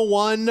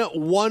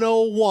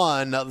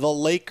 101-101. The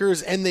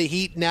Lakers and the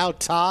Heat now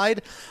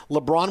tied.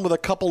 LeBron with a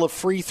couple of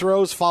free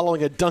throws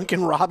following a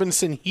Duncan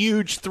Robinson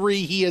huge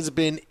three. He has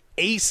been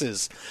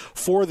aces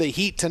for the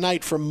Heat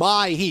tonight for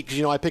my Heat.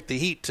 Because, I picked the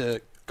Heat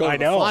to go to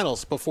the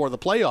finals before the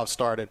playoffs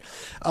started.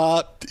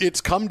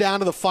 It's come down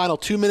to the final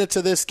 2 minutes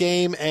of this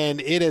game,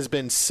 and it has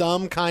been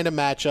some kind of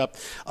matchup.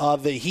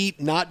 The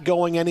Heat not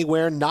going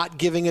anywhere, not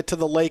giving it to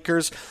the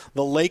Lakers.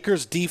 The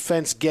Lakers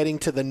defense getting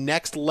to the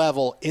next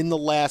level in the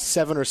last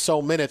 7 or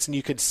so minutes, and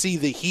you could see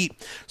the Heat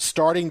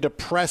starting to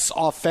press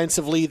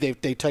offensively. They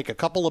take a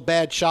couple of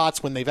bad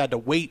shots when they've had to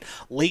wait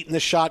late in the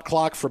shot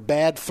clock for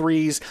bad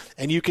threes,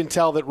 and you can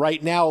tell that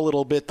right now a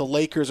little bit the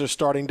Lakers are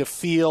starting to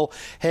feel,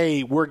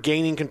 hey, we're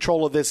gaining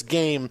control of this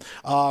game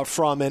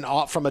from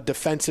a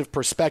defensive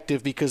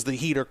perspective, because the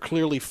Heat are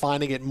clearly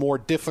finding it more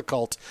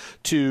difficult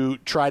to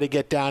try to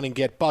get down and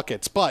get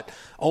buckets. But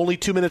only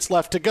 2 minutes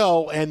left to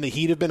go, and the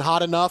Heat have been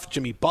hot enough.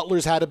 Jimmy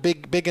Butler's had a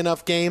big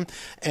enough game,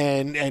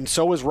 and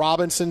so has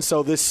Robinson.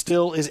 So this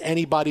still is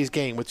anybody's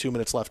game with 2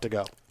 minutes left to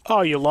go.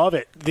 Oh, you love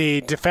it.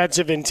 The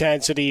defensive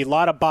intensity, a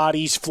lot of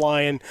bodies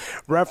flying,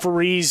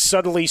 referees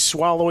suddenly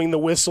swallowing the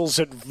whistles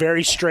at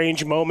very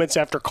strange moments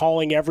after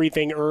calling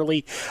everything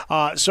early.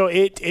 So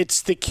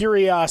it's the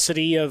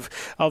curiosity of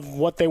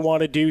what they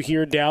want to do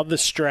here down the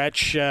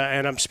stretch,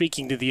 and I'm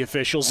speaking to the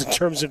officials in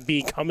terms of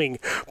becoming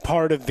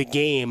part of the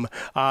game.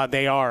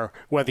 They are,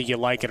 whether you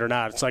like it or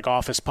not. It's like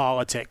office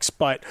politics.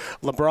 But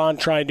LeBron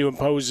trying to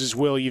impose his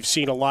will, you've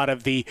seen a lot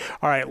of the,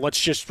 all right,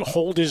 let's just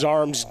hold his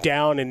arms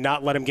down and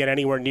not let him get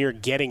anywhere near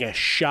getting a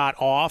shot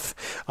off,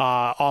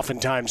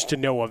 oftentimes to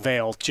no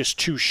avail, just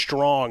too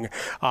strong.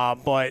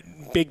 But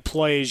big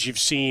plays, you've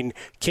seen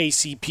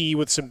KCP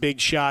with some big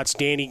shots,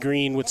 Danny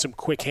Green with some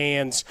quick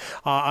hands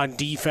on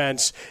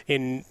defense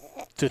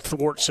to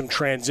thwart some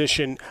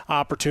transition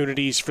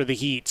opportunities for the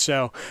Heat.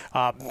 So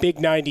big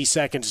 90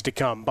 seconds to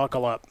come.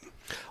 Buckle up.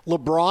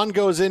 LeBron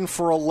goes in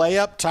for a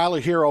layup. Tyler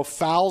Hero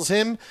fouls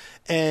him,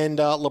 and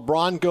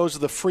LeBron goes to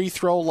the free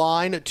throw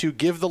line to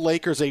give the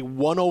Lakers a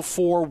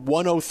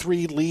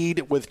 104-103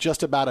 lead with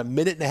just about a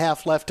minute and a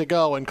half left to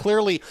go. And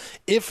clearly,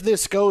 if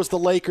this goes the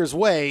Lakers'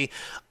 way,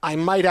 I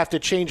might have to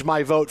change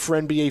my vote for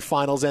NBA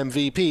Finals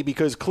MVP,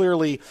 because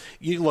clearly,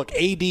 look,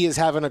 AD is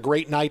having a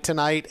great night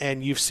tonight,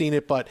 and you've seen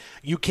it, but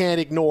you can't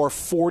ignore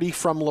 40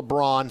 from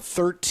LeBron,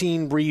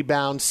 13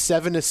 rebounds,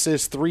 7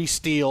 assists, 3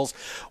 steals,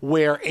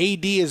 where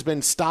AD has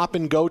been stop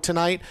and go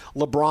tonight.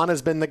 LeBron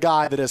has been the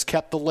guy that has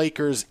kept the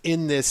Lakers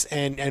in this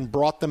and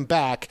brought them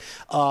back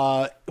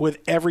with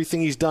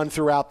everything he's done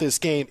throughout this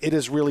game. It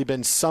has really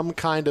been some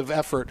kind of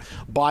effort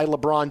by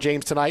LeBron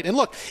James tonight. And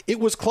look, it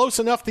was close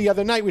enough the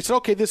other night. We said,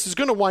 okay, this is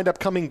going to wind up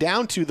coming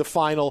down to the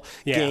final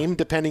game,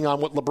 depending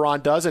on what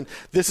LeBron does. And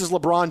this is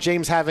LeBron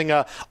James having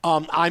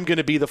I'm going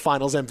to be the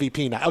Finals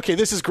MVP now. Okay,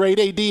 this is great,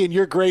 AD, and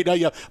you're great.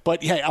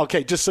 But hey,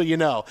 okay, just so you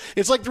know,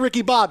 it's like the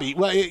Ricky Bobby.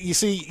 Well, you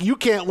see, you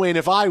can't win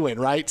if I win,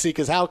 right? See,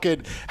 because how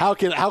could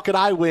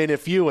I win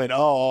if you win?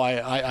 Oh,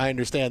 I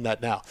understand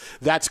that now.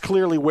 That's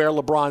clearly where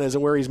LeBron is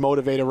and where he's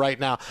motivated right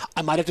now.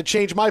 I might have to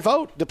change my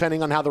vote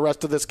depending on how the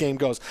rest of this game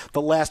goes.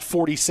 The last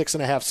 46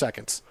 and a half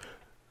seconds.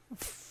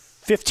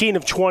 15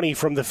 of 20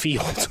 from the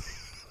field.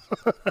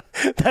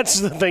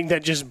 That's the thing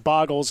that just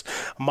boggles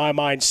my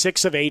mind.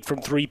 6 of 8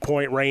 from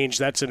three-point range.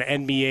 That's an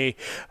NBA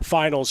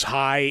Finals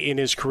high in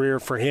his career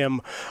for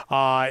him.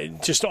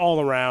 Just all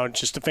around,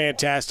 just a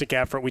fantastic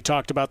effort. We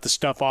talked about the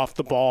stuff off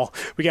the ball.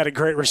 We got a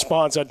great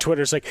response on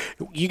Twitter. It's like,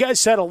 you guys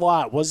said a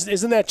lot.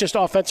 Isn't that just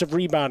offensive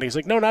rebounding? It's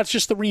like, no, not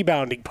just the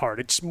rebounding part.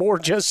 It's more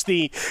just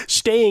the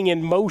staying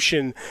in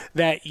motion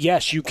that,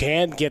 yes, you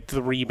can get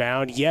the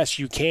rebound. Yes,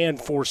 you can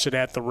force it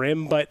at the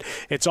rim, but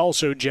it's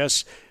also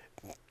just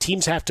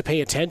teams have to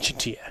pay attention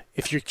to you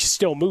if you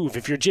still move.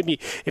 If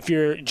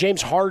you're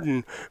James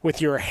Harden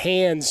with your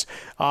hands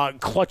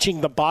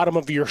clutching the bottom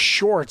of your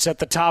shorts at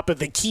the top of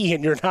the key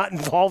and you're not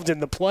involved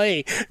in the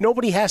play,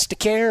 nobody has to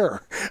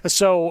care.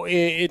 So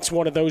it's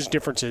one of those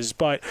differences,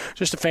 but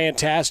just a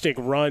fantastic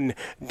run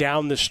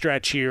down the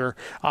stretch here.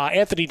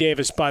 Anthony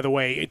Davis, by the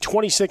way,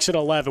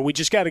 26-11. We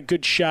just got a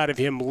good shot of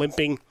him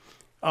limping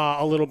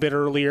a little bit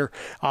earlier,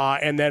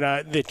 and then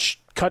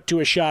cut to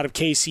a shot of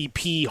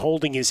KCP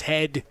holding his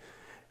head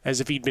as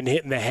if he'd been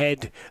hit in the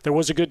head. There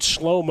was a good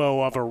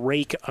slow-mo of a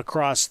rake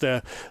across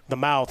the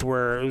mouth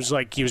where it was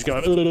like he was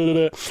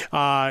going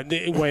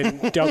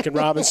when Duncan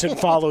Robinson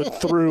followed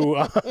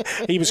through.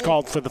 He was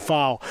called for the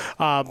foul.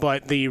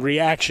 But the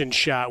reaction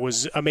shot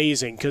was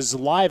amazing because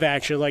live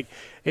action, like,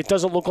 it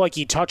doesn't look like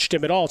he touched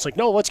him at all. It's like,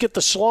 no, let's get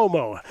the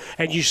slow-mo.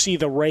 And you see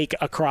the rake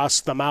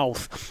across the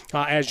mouth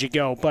as you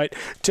go. But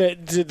to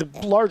the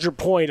larger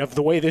point of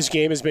the way this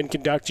game has been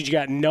conducted, you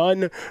got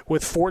Nunn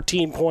with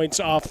 14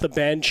 points off the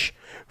bench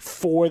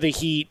for the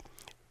Heat.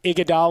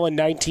 Iguodala,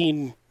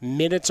 19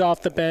 minutes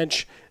off the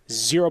bench,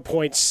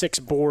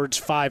 0.6 boards,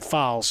 5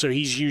 fouls. So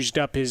he's used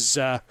up his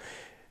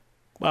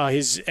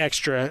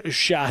extra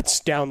shots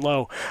down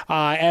low.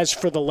 As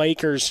for the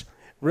Lakers,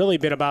 really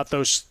been about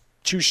those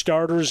two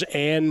starters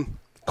and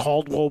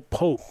Caldwell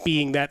Pope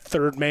being that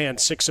third man,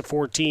 6 of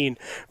 14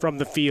 from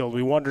the field.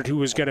 We wondered who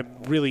was going to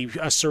really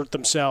assert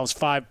themselves.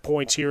 5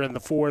 points here in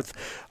the fourth.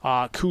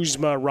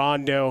 Kuzma,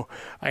 Rondo,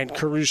 and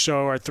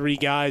Caruso are three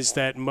guys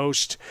that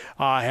most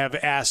have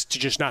asked to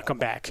just not come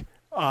back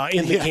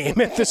in the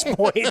game at this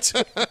point.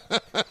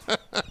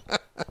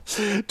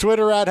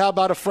 Twitter at How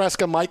About a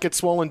Fresca, Mike at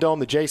Swollen Dome,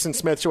 the Jason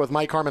Smith Show with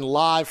Mike Harmon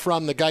live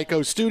from the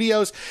Geico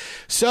Studios.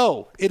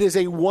 So it is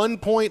a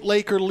 1-point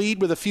Laker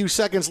lead with a few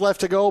seconds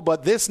left to go,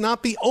 but this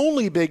not the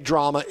only big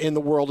drama in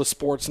the world of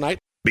sports tonight.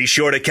 Be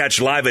sure to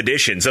catch live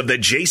editions of the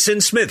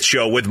Jason Smith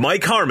Show with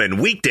Mike Harmon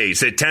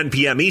weekdays at 10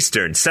 p.m.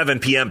 Eastern, 7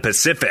 p.m.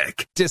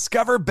 Pacific.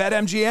 Discover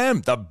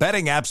BetMGM, the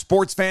betting app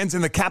sports fans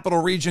in the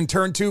capital region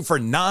turn to for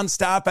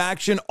nonstop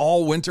action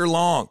all winter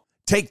long.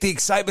 Take the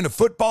excitement of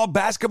football,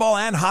 basketball,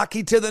 and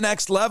hockey to the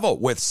next level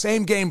with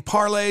same-game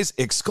parlays,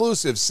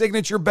 exclusive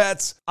signature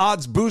bets,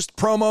 odds boost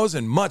promos,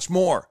 and much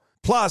more.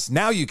 Plus,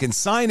 now you can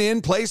sign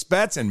in, place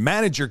bets, and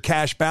manage your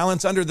cash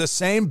balance under the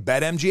same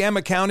BetMGM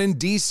account in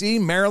D.C.,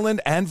 Maryland,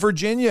 and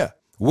Virginia.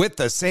 With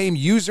the same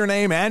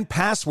username and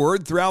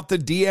password throughout the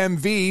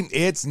DMV,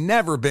 it's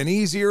never been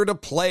easier to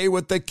play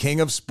with the king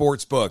of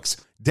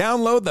sportsbooks.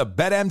 Download the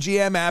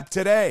BetMGM app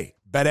today.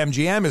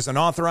 BetMGM is an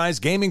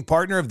authorized gaming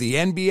partner of the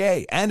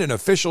NBA and an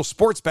official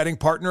sports betting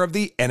partner of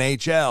the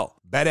NHL.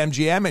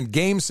 BetMGM and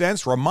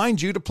GameSense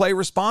remind you to play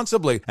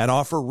responsibly and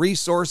offer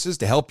resources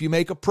to help you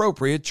make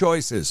appropriate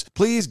choices.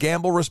 Please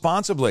gamble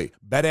responsibly.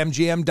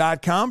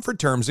 BetMGM.com for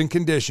terms and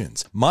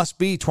conditions. Must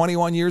be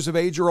 21 years of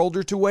age or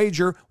older to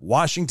wager.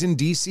 Washington,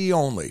 D.C.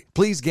 only.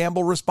 Please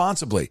gamble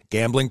responsibly.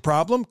 Gambling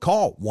problem?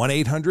 Call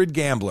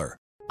 1-800-GAMBLER.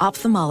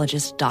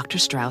 Ophthalmologist Dr.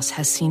 Strauss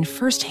has seen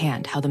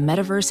firsthand how the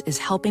metaverse is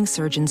helping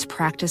surgeons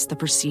practice the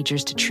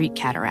procedures to treat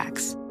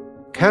cataracts.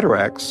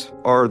 Cataracts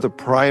are the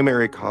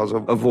primary cause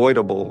of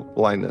avoidable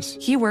blindness.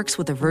 He works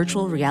with a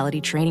virtual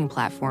reality training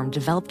platform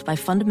developed by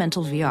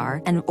Fundamental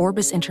VR and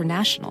Orbis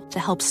International to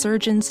help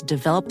surgeons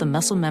develop the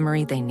muscle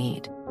memory they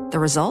need. The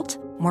result?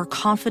 More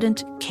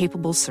confident,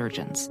 capable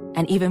surgeons.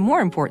 And even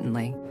more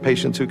importantly,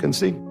 patients who can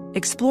see.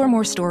 Explore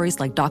more stories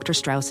like Dr.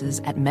 Strauss's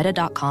at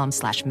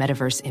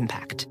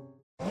meta.com/metaverseimpact.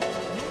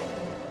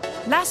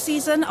 Last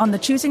season on the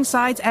Choosing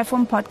Sides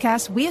F1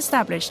 podcast, we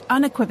established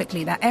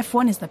unequivocally that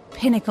F1 is the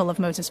pinnacle of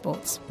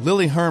motorsports.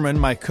 Lily Herman,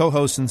 my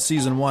co-host in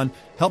Season 1,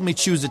 helped me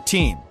choose a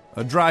team,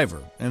 a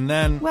driver, and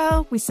then...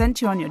 Well, we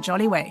sent you on your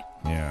jolly way.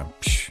 Yeah.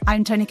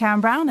 I'm Tony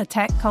Karen Brown, a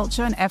tech,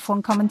 culture, and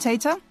F1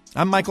 commentator.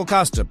 I'm Michael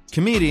Costa,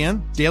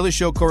 comedian, Daily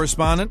Show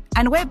correspondent.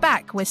 And we're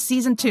back with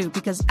Season 2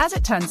 because, as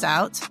it turns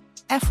out,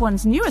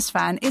 F1's newest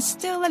fan is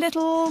still a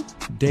little...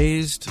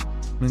 dazed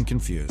and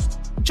confused.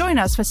 Join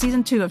us for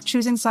Season 2 of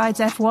Choosing Sides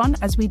F1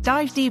 as we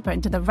dive deeper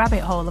into the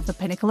rabbit hole of the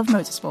pinnacle of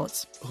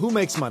motorsports. Who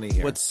makes money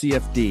here? What's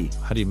CFD?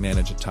 How do you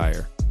manage a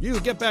tire? You,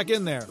 get back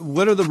in there.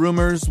 What are the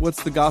rumors?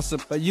 What's the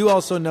gossip? But you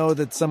also know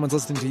that someone's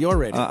listening to your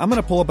radio. I'm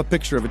going to pull up a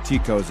picture of a tea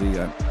cozy.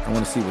 I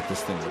want to see what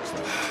this thing looks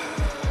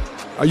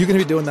like. Are you going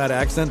to be doing that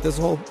accent this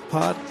whole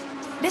pod?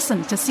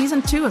 Listen to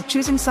Season 2 of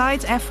Choosing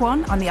Sides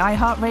F1 on the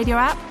iHeartRadio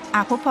app,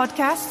 Apple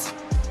Podcasts,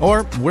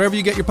 or wherever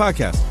you get your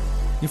podcasts.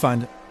 You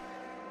find it.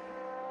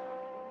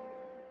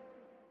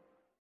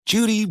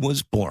 Judy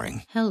was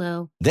boring.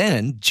 Hello.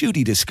 Then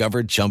Judy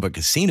discovered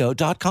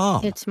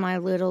ChumbaCasino.com. It's my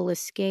little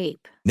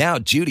escape. Now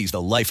Judy's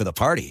the life of the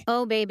party.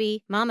 Oh,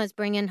 baby, mama's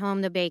bringing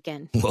home the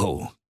bacon.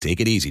 Whoa,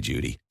 take it easy,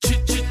 Judy.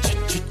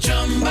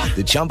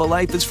 The Chumba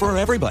life is for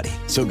everybody.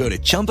 So go to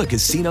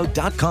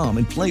ChumbaCasino.com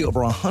and play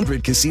over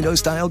 100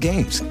 casino-style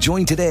games.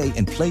 Join today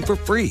and play for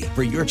free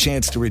for your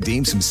chance to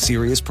redeem some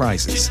serious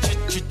prizes.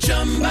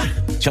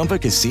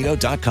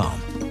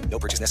 ChumbaCasino.com. No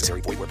purchase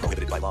necessary. Void where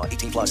prohibited by law.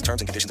 18 plus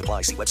terms and conditions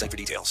apply. See website for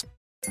details.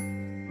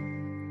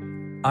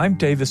 I'm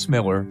Davis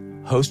Miller,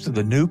 host of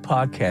the new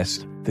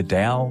podcast, The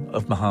Tao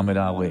of Muhammad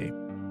Ali.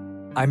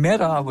 I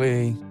met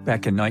Ali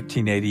back in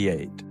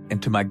 1988,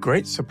 and to my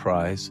great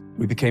surprise,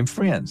 we became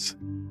friends.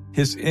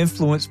 His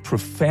influence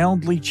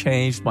profoundly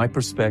changed my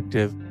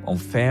perspective on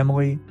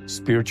family,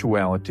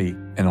 spirituality,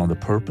 and on the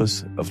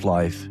purpose of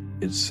life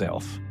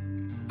itself.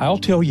 I'll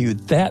tell you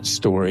that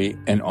story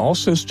and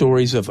also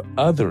stories of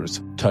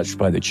others touched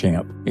by the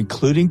champ,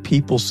 including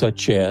people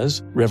such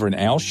as Reverend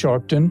Al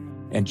Sharpton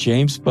and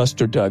James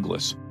Buster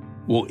Douglas.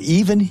 We'll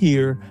even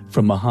hear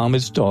from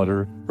Muhammad's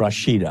daughter,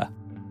 Rashida.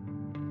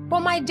 Well,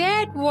 my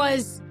dad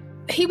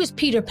he was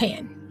Peter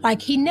Pan.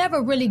 Like, he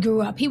never really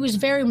grew up. He was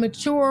very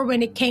mature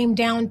when it came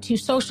down to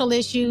social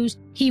issues.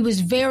 He was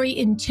very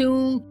in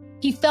tune.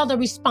 He felt a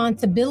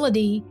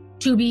responsibility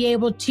to be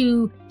able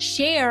to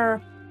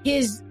share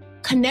his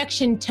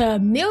connection to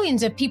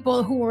millions of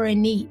people who were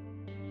in need.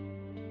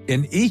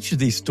 In each of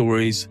these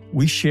stories,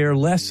 we share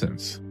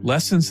lessons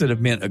that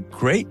have meant a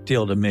great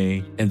deal to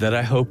me and that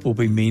I hope will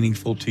be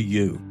meaningful to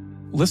you.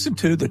 Listen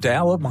to The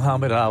Tao of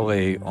Muhammad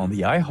Ali on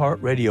the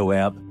iHeartRadio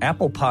app,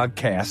 Apple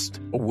Podcast,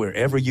 or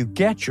wherever you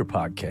get your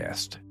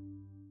podcast.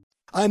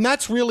 And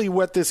that's really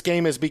what this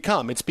game has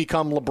become. It's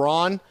become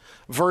LeBron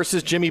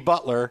versus Jimmy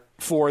Butler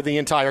for the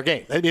entire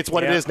game. It's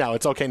what it is now.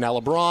 It's okay now,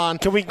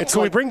 LeBron. Can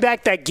we bring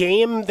back that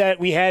game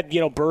that we had,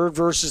 Bird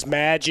versus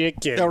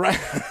Magic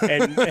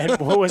and, and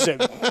what was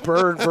it,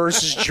 Bird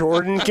versus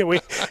Jordan? Can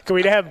we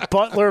have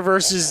Butler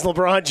versus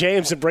LeBron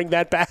James and bring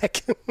that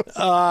back?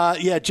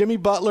 Jimmy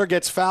Butler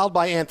gets fouled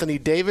by Anthony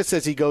Davis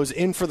as he goes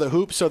in for the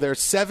hoop. So there's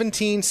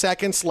 17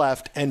 seconds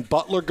left, and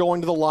Butler going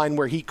to the line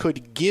where he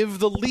could give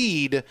the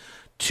lead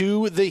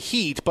to the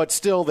Heat, but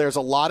still there's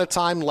a lot of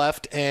time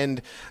left,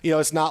 and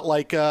it's not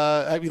like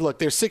look,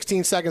 there's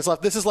 16 seconds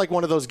left. This is like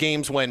one of those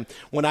games when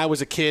I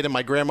was a kid and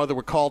my grandmother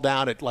would call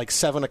down at like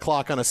 7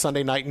 o'clock on a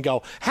Sunday night and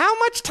go, "How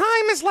much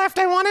time is left?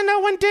 I want to know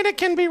when dinner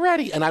can be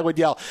ready." And I would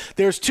yell,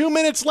 "There's 2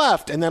 minutes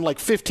left," and then like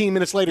 15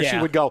 minutes later she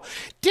would go,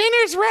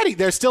 "Dinner's ready.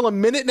 There's still a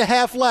minute and a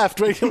half left."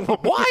 There's no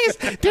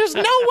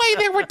way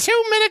there were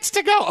 2 minutes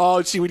to go.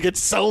 Oh, she would get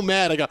so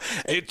mad. I go,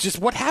 it's just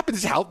what happens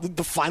is how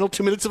the final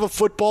 2 minutes of a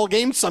football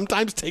game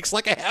sometimes takes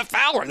like a half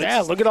hour.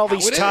 Look at all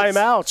these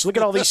timeouts. Look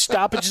at all these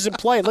stoppages in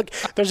play. Look,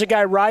 there's a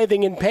guy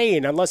writhing in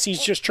pain unless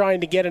he's just trying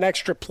to get an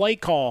extra play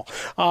call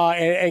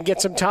and get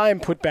some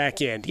time put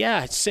back in.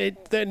 Yeah,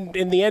 then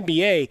in the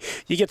NBA,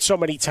 you get so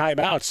many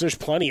timeouts. There's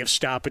plenty of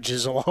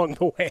stoppages along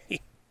the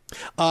way.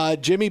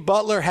 Jimmy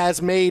Butler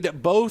has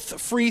made both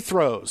free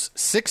throws.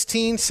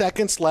 16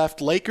 seconds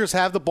left. Lakers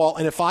have the ball.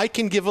 And if I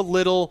can give a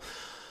little...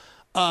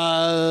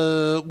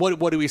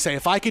 what do we say?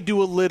 If I could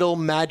do a little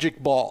magic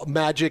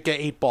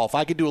 8 ball, if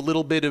I could do a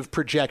little bit of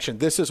projection,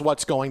 this is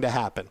what's going to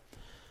happen.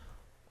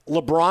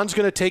 LeBron's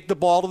going to take the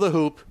ball to the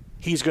hoop.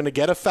 He's going to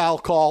get a foul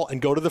call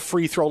and go to the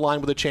free throw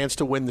line with a chance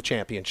to win the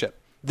championship.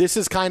 This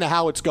is kind of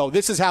how it's go.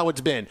 This is how it's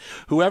been.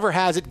 Whoever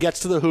has it gets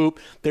to the hoop.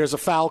 There's a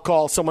foul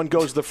call. Someone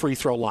goes to the free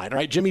throw line. All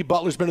right. Jimmy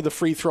Butler's been to the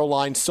free throw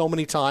line so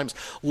many times.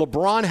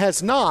 LeBron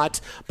has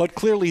not, but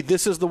clearly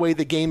this is the way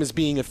the game is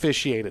being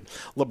officiated.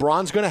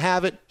 LeBron's going to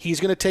have it. He's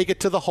going to take it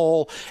to the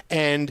hole.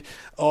 And,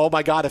 oh,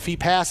 my God, if he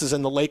passes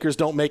and the Lakers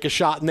don't make a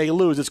shot and they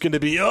lose, it's going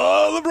to be,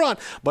 oh, LeBron.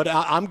 But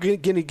I'm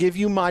going to give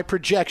you my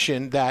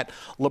projection that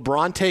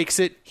LeBron takes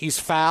it. He's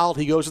fouled.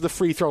 He goes to the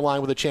free throw line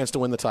with a chance to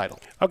win the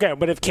title. Okay,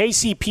 but if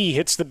KCP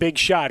hits the big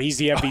shot, he's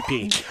the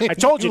MVP. I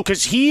told you,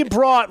 because he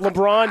brought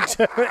LeBron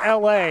to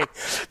L.A.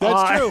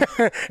 That's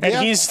true.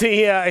 And he's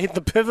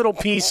the pivotal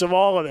piece of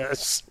all of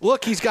this.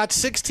 Look, he's got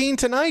 16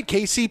 tonight.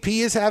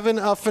 KCP is having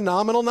a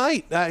phenomenal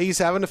night. He's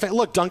having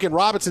look, Duncan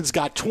Robinson's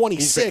got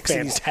 26.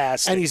 He's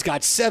fantastic. And he's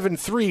got 7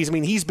 threes. I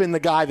mean, he's been the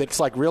guy that's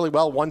like really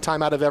well, one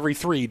time out of every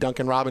 3,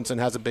 Duncan Robinson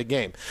has a big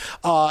game.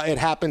 It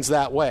happens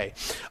that way.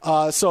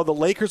 So the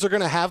Lakers are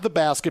going to have the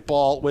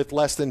basketball with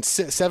less than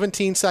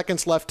 17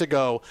 seconds left to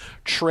go,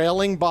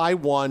 trailing by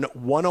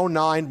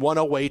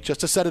 109-108. Just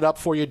to set it up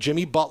for you,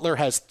 Jimmy Butler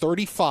has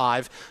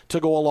 35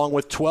 to go along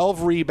with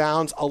 12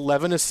 rebounds,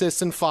 11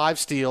 assists, and 5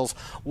 steals.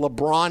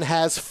 LeBron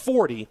has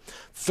 40,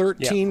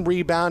 13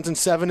 rebounds and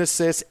 7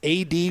 assists.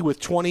 AD with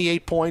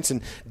 28 points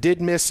and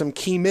did miss some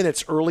key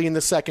minutes early in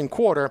the second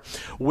quarter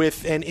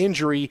with an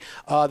injury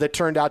that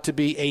turned out to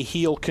be a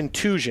heel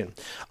contusion.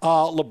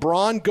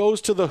 LeBron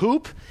goes to the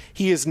hoop.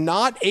 He is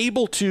not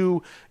able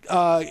to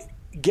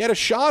get a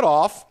shot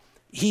off.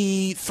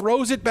 He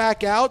throws it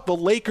back out. The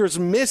Lakers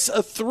miss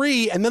a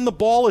 3, and then the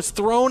ball is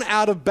thrown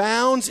out of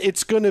bounds.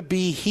 It's going to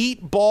be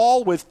Heat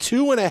ball with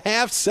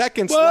 2.5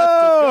 seconds left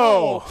to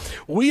go.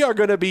 We are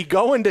going to be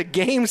going to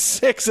Game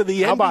 6 of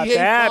the NBA Finals. How about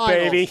that,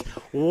 Finals. baby?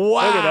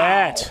 Wow. Look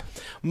at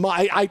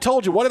that. I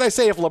told you. What did I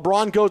say if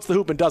LeBron goes to the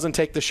hoop and doesn't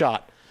take the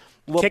shot?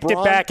 Kicked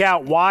it back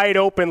out. Wide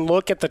open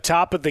look at the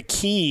top of the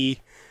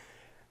key.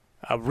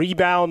 A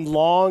rebound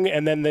long,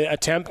 and then the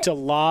attempt to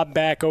lob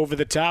back over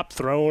the top,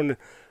 thrown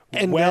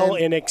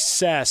in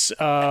excess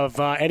of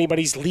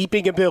anybody's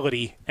leaping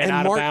ability and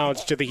out of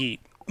bounds to the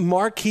Heat.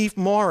 Markieff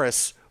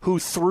Morris, who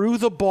threw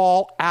the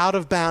ball out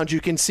of bounds.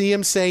 You can see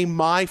him say,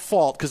 "My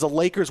fault," because the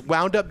Lakers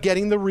wound up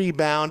getting the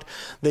rebound.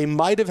 They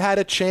might have had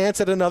a chance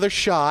at another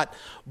shot,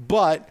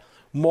 but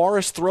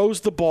Morris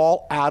throws the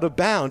ball out of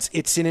bounds.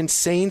 It's an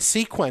insane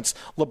sequence.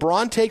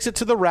 LeBron takes it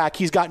to the rack.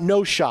 He's got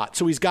no shot,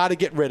 so he's got to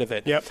get rid of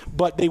it. Yep.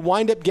 But they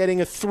wind up getting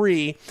a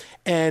three,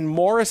 and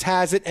Morris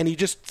has it, and he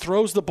just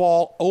throws the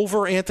ball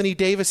over Anthony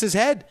Davis's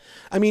head.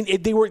 I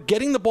mean, they were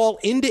getting the ball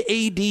into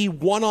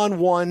AD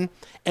one-on-one,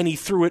 and he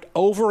threw it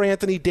over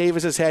Anthony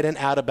Davis's head and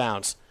out of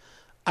bounds.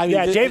 I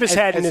mean, Davis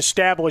had an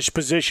established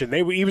position.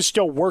 He was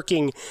still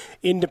working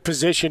into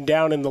position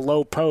down in the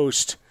low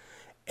post,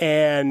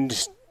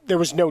 and there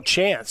was no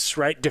chance,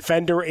 right?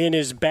 Defender in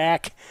his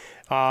back,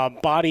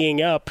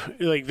 bodying up.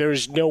 Like,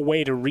 there's no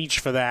way to reach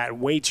for that.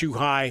 Way too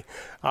high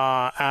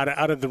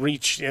out of the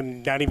reach,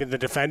 and not even the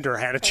defender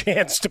had a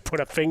chance to put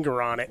a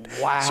finger on it.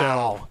 Wow.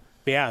 So,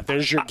 yeah,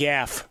 there's your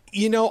gaff.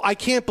 You know, I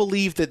can't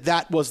believe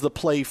that was the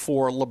play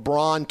for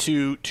LeBron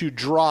to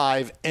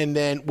drive, and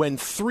then when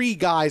three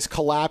guys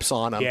collapse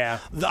on him. Yeah.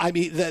 I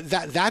mean,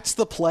 that's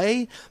the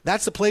play.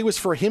 That's the play was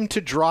for him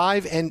to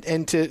drive and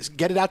to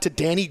get it out to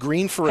Danny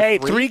Green for a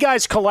three. Three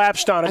guys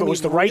collapsed on him. It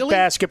was the right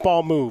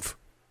basketball move.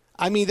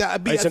 I mean,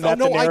 Isn't that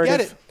the I narrative?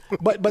 get it.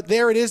 But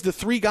there it is. The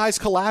three guys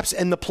collapse,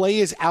 and the play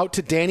is out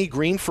to Danny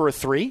Green for a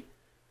three.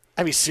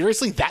 I mean,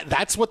 seriously,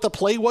 that's what the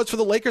play was for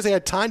the Lakers. They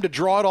had time to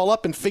draw it all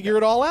up and figure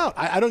it all out.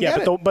 I don't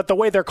get it. But the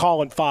way they're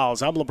calling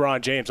fouls, I'm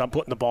LeBron James. I'm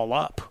putting the ball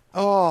up.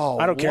 Oh,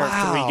 I don't care if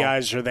three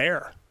guys are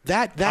there.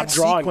 I'm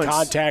drawing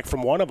contact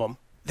from one of them.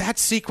 That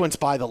sequence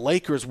by the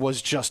Lakers was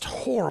just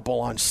horrible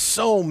on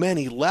so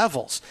many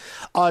levels.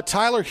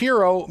 Tyler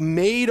Hero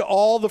made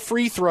all the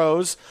free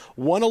throws,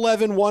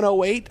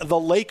 111-108. The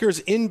Lakers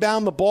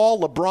inbound the ball.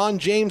 LeBron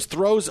James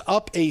throws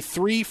up a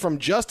three from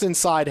just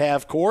inside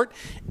half court.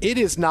 It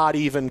is not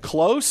even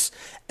close.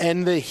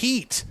 And the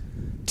Heat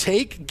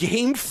take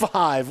Game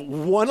 5,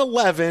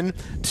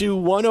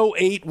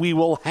 111-108. We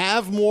will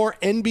have more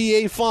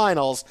NBA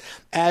Finals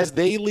as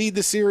they lead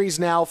the series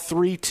now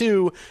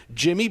 3-2.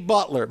 Jimmy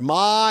Butler,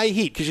 my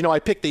Heat, because, I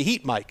picked the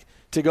Heat, Mike,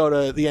 to go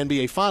to the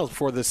NBA Finals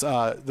before the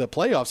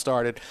playoffs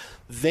started.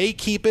 They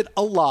keep it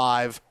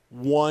alive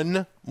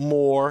one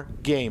more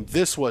game.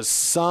 This was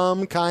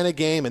some kind of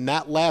game, and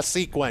that last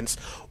sequence,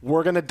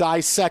 we're going to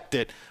dissect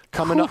it.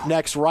 Coming up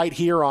next right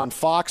here on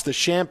Fox, the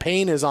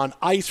champagne is on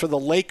ice for the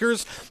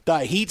Lakers.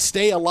 The Heat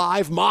stay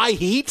alive. My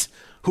Heat,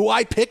 who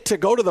I picked to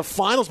go to the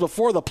finals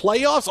before the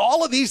playoffs.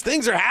 All of these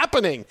things are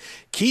happening.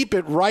 Keep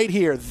it right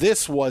here.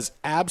 This was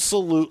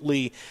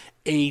absolutely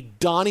a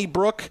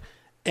Donnybrook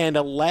and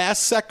a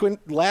last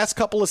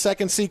couple of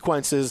second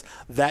sequences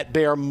that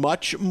bear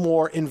much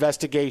more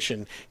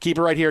investigation. Keep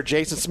it right here.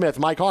 Jason Smith,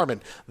 Mike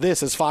Harmon.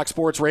 This is Fox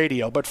Sports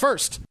Radio. But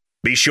first,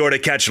 be sure to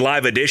catch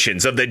live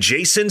editions of The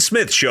Jason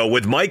Smith Show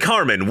with Mike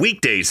Harmon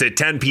weekdays at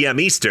 10 p.m.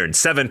 Eastern,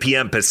 7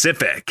 p.m.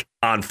 Pacific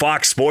on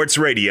Fox Sports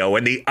Radio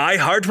and the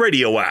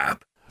iHeartRadio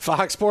app.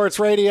 Fox Sports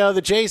Radio,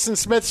 The Jason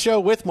Smith Show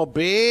with my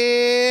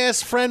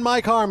best friend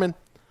Mike Harmon,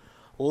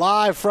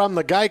 live from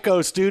the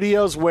Geico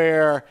Studios,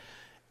 where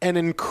an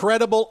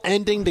incredible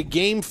ending to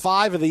Game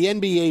 5 of the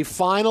NBA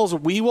Finals.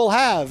 We will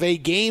have a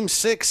Game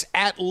 6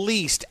 at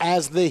least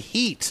as the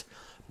Heat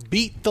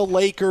beat the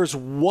Lakers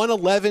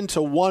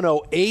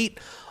 111-108.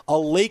 A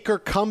Laker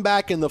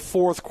comeback in the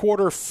fourth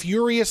quarter.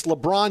 Furious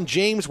LeBron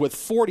James with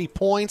 40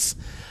 points.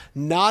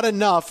 Not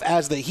enough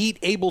as the Heat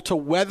able to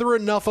weather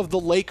enough of the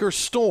Lakers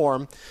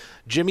storm.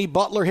 Jimmy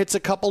Butler hits a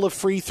couple of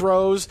free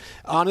throws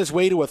on his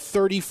way to a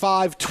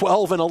 35,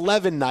 12, and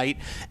 11 night,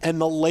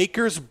 and the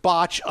Lakers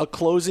botch a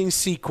closing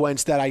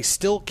sequence that I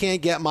still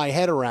can't get my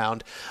head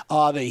around.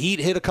 The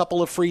Heat hit a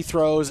couple of free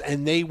throws,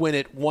 and they win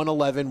it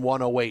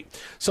 111-108.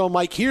 So,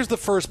 Mike, here's the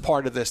first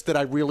part of this that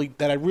I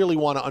really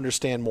want to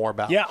understand more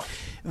about. Yeah.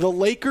 The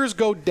Lakers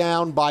go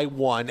down by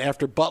one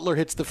after Butler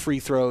hits the free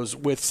throws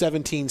with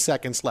 17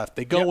 seconds left.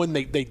 They go in,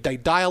 they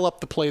dial up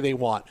the play they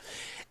want.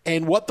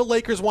 And what the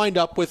Lakers wind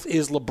up with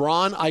is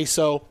LeBron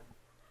ISO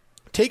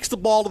takes the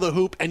ball to the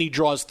hoop, and he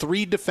draws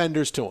three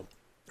defenders to him.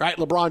 Right?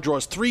 LeBron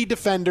draws three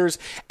defenders,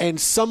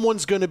 and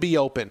someone's going to be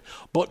open.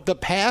 But the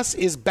pass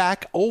is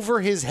back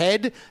over his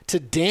head to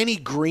Danny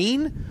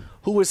Green,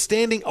 who was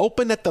standing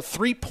open at the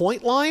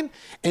three-point line,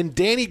 and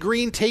Danny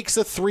Green takes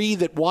a three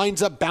that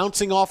winds up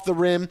bouncing off the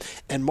rim,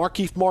 and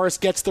Markieff Morris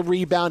gets the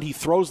rebound. He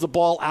throws the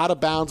ball out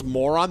of bounds.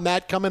 More on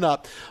that coming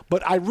up.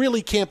 But I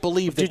really can't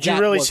believe that. Did you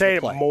really say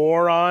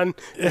moron?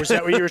 Was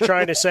that what you were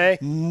trying to say?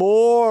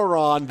 More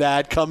on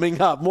that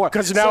coming up. More.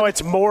 Because now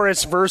it's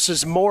Morris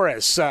versus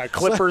Morris.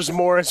 Clippers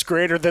Morris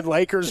greater than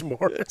Lakers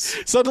Morris.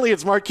 Suddenly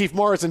it's Markieff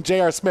Morris and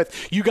J.R.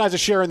 Smith. You guys are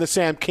sharing the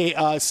same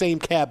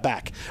cab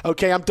back.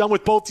 Okay, I'm done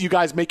with both of you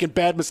guys making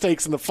bad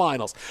mistakes in the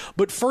finals.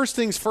 But first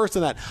things first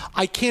in that,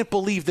 I can't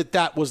believe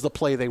that was the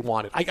play they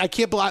wanted. I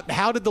can't believe,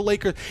 how did the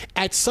Lakers,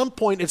 at some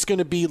point it's going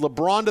to be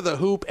LeBron to the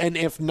hoop, and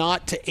if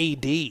not to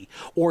AD,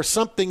 or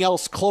something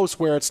else close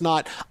where it's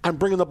not, I'm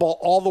bringing the ball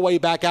all the way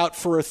back out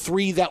for a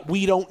three that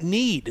we don't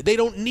need. They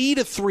don't need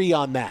a three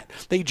on that.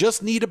 They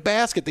just need a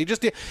basket.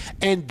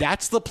 And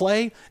that's the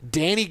play.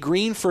 Danny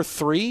Green for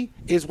three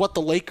is what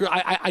the Lakers,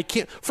 I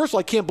can't, first of all,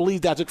 I can't believe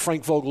that's what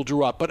Frank Vogel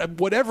drew up, but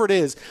whatever it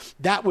is,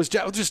 that was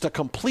just a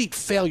complete complete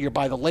failure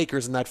by the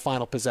Lakers in that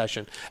final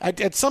possession.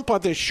 At some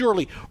point, there's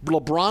surely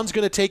LeBron's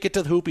going to take it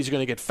to the hoop. He's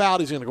going to get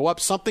fouled. He's going to go up.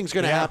 Something's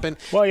going to happen.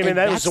 Well, I mean,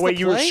 that was the way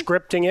you were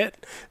scripting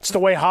it. It's the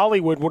way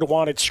Hollywood would have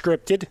wanted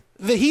scripted.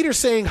 The Heat are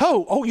saying,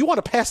 oh, you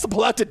want to pass the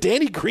ball out to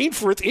Danny Green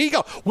for it? Here you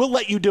go. We'll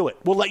let you do it.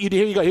 We'll let you do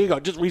it. Here you go.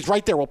 He's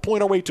right there. We'll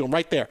point our way to him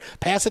right there.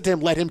 Pass it to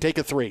him. Let him take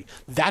a three.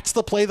 That's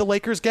the play the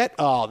Lakers get?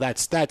 Oh,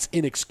 that's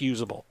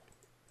inexcusable.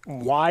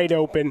 Wide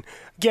open.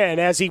 Again,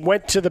 as he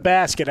went to the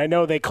basket, I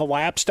know they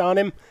collapsed on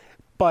him,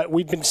 but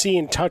we've been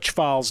seeing touch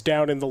fouls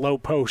down in the low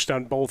post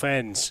on both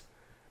ends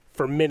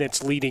for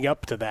minutes leading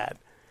up to that.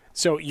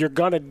 So you're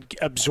going to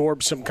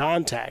absorb some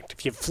contact.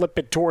 If you flip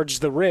it towards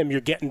the rim,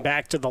 you're getting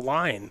back to the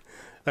line.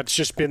 That's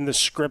just been the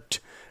script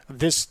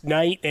this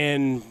night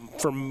and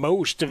for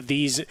most of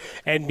these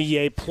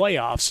NBA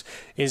playoffs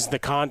is the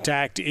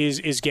contact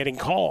is getting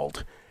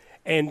called.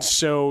 And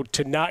so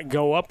to not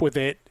go up with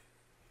it,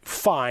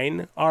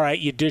 fine. All right,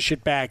 you dish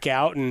it back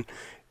out, and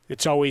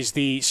it's always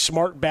the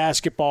smart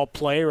basketball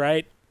play,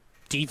 right?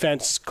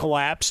 Defense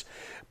collapse.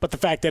 But the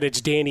fact that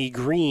it's Danny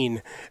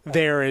Green,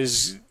 there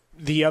is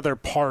the other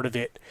part of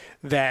it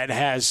that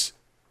has,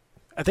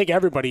 I think,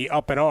 everybody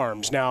up in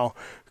arms. Now,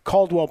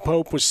 Caldwell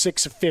Pope was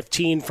 6 of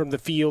 15 from the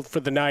field for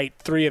the night,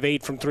 3 of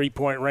 8 from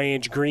three-point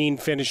range. Green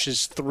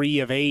finishes 3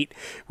 of 8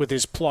 with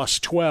his plus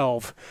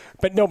 12,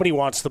 but nobody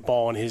wants the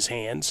ball in his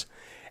hands.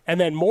 And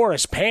then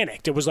Morris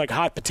panicked. It was like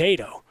hot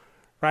potato,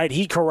 right?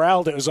 He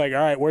corralled it. It was like, all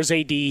right, where's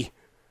AD?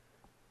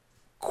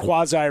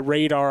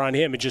 Quasi-radar on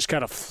him and just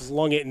kind of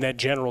flung it in that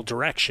general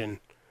direction.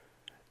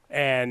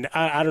 And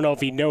I don't know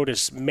if he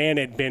noticed, man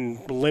had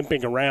been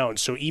limping around.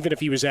 So even if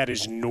he was at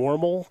his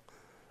normal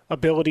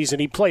abilities, and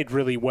he played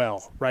really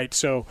well, right?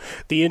 So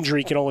the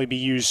injury can only be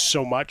used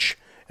so much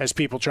as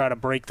people try to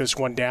break this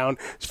one down.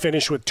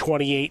 Finished with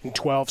 28 and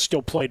 12,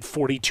 still played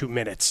 42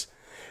 minutes.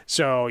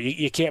 So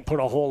you can't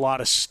put a whole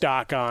lot of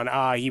stock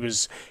on, he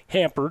was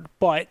hampered.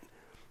 But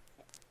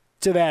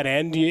to that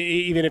end,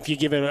 even if you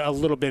give it a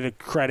little bit of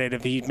credit,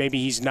 if maybe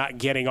he's not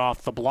getting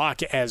off the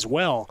block as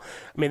well,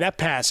 I mean, that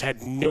pass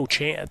had no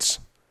chance.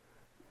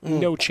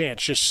 No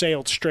chance, just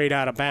sailed straight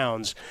out of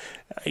bounds.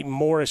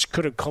 Morris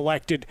could have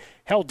collected.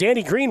 Hell,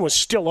 Danny Green was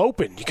still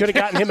open. You could have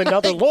gotten him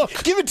another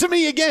look. Give it to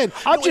me again.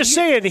 I'm just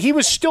saying, he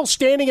was still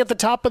standing at the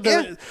top of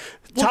the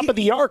of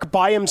the arc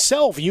by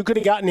himself. You could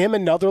have gotten him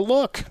another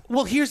look.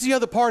 Well, here's the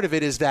other part of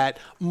it is that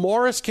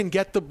Morris can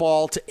get the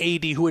ball to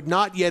AD, who had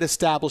not yet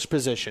established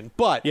position.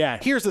 But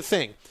here's the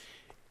thing.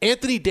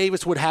 Anthony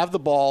Davis would have the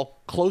ball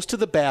close to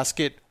the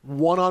basket,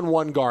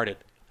 one-on-one guarded.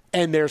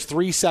 And there's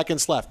 3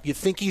 seconds left. You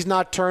think he's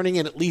not turning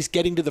and at least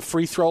getting to the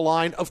free throw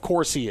line? Of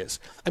course he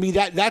is. I mean,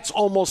 that's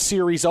almost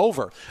series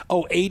over.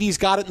 Oh, 80's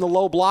got it in the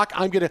low block.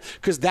 I'm going to –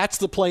 because that's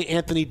the play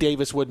Anthony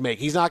Davis would make.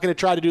 He's not going to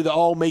try to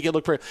do make it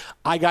look pretty.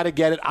 I got to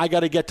get it. I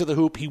got to get to the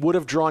hoop. He would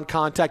have drawn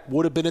contact,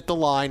 would have been at the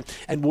line,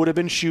 and would have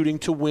been shooting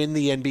to win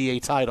the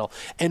NBA title.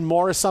 And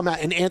Morris somehow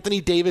 – and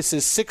Anthony Davis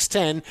is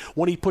 6'10".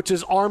 When he puts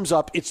his arms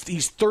up,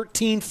 he's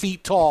 13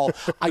 feet tall.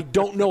 I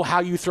don't know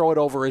how you throw it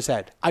over his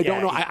head. I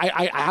don't know.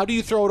 How do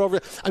you throw it over?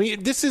 I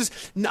mean,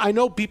 I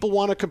know people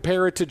want to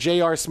compare it to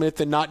J.R. Smith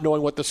and not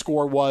knowing what the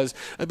score was.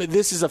 I mean,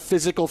 this is a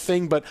physical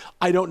thing, but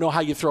I don't know how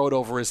you throw it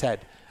over his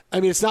head. I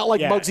mean, it's not like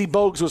Muggsy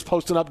Bogues was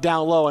posting up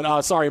down low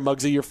and, sorry,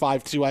 Muggsy, you're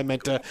 5'2". I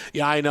meant to,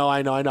 I know.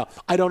 I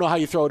don't know how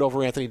you throw it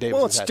over Anthony Davis'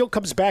 Well, it still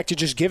comes back to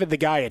just giving the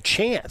guy a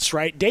chance,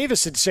 right?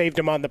 Davis had saved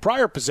him on the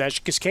prior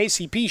possession because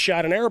KCP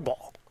shot an air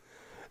ball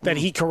that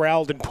he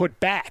corralled and put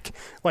back.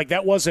 Like,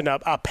 that wasn't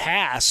a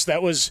pass.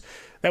 That was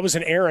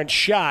an errant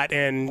shot,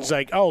 and it's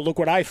like, oh, look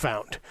what I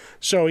found.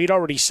 So he'd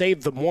already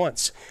saved them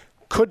once.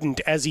 Couldn't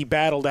as he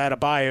battled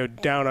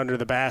Adebayo down under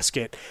the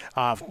basket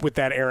with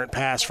that errant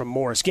pass from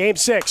Morris. Game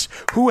 6,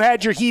 who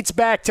had your Heats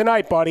back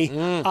tonight, buddy?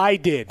 I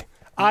did.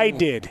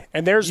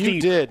 And there's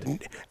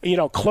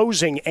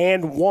closing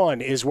and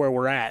one is where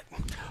we're at.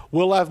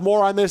 We'll have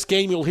more on this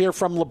game. You'll hear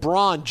from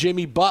LeBron,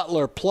 Jimmy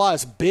Butler,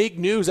 plus big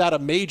news out of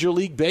Major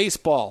League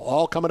Baseball.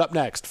 All coming up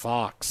next.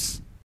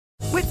 Fox.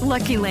 With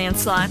Lucky Land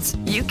Slots,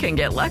 you can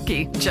get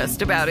lucky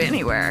just about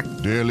anywhere.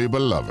 Dearly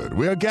beloved,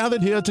 we are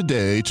gathered here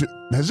today to...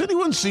 Has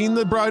anyone seen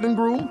the bride and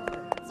groom?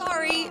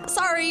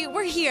 Sorry,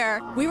 we're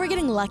here. We were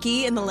getting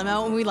lucky in the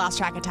limo and we lost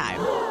track of time.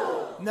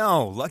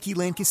 No, Lucky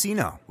Land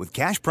Casino, with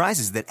cash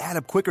prizes that add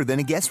up quicker than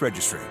a guest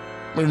registry.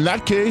 In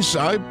that case,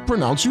 I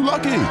pronounce you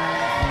lucky.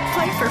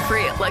 Play for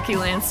free at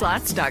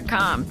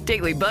LuckyLandSlots.com.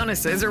 Daily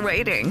bonuses are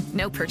waiting.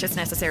 No purchase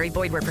necessary.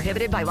 Void where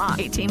prohibited by law.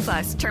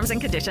 18+. Terms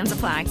and conditions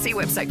apply. See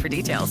website for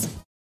details.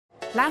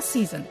 Last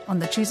season on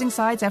the Choosing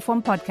Sides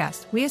F1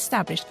 podcast, we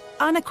established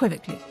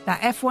unequivocally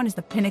that F1 is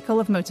the pinnacle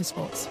of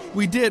motorsports.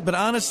 We did, but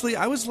honestly,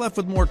 I was left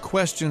with more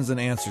questions than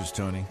answers,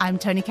 Tony. I'm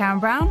Tony Karen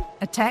Brown,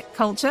 a tech,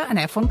 culture, and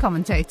F1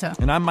 commentator.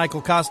 And I'm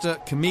Michael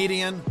Costa,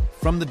 comedian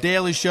from The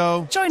Daily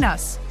Show. Join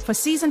us for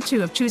Season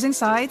 2 of Choosing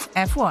Sides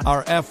F1.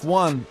 Our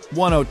F1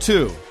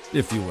 102,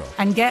 if you will.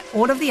 And get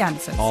all of the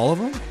answers. All of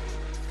them?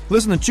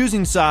 Listen to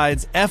Choosing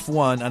Sides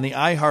F1 on the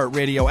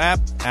iHeartRadio app,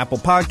 Apple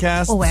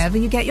Podcasts, or wherever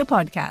you get your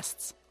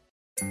podcasts.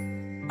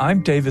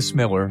 I'm Davis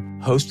Miller,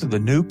 host of the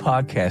new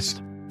podcast,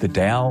 The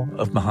Tao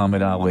of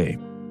Muhammad Ali.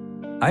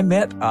 I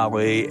met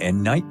Ali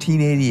in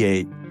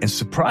 1988, and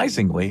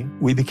surprisingly,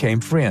 we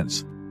became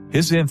friends.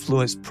 His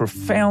influence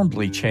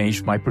profoundly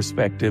changed my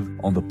perspective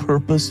on the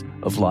purpose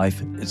of life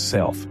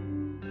itself.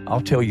 I'll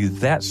tell you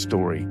that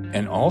story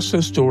and also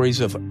stories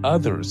of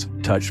others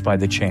touched by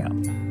the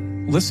champ.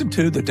 Listen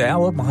to The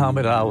Tao of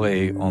Muhammad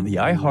Ali on the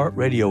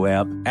iHeartRadio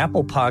app,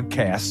 Apple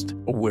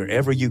Podcast, or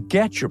wherever you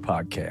get your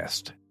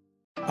podcast.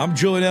 I'm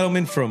Julian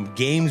Edelman from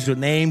Games with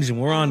Names,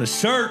 and we're on a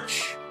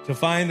search to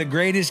find the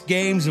greatest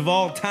games of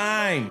all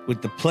time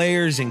with the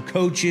players and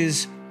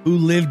coaches who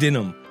lived in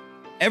them.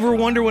 Ever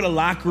wonder what a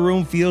locker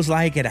room feels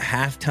like at a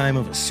halftime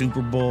of a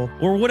Super Bowl?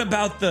 Or what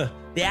about the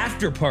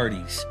after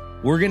parties?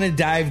 We're going to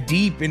dive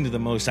deep into the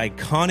most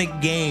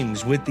iconic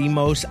games with the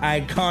most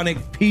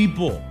iconic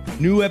people.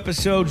 New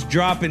episodes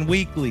dropping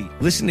weekly.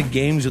 Listen to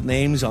Games with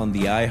Names on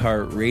the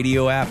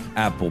iHeartRadio app,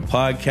 Apple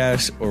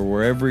Podcasts, or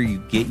wherever you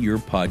get your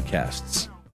podcasts.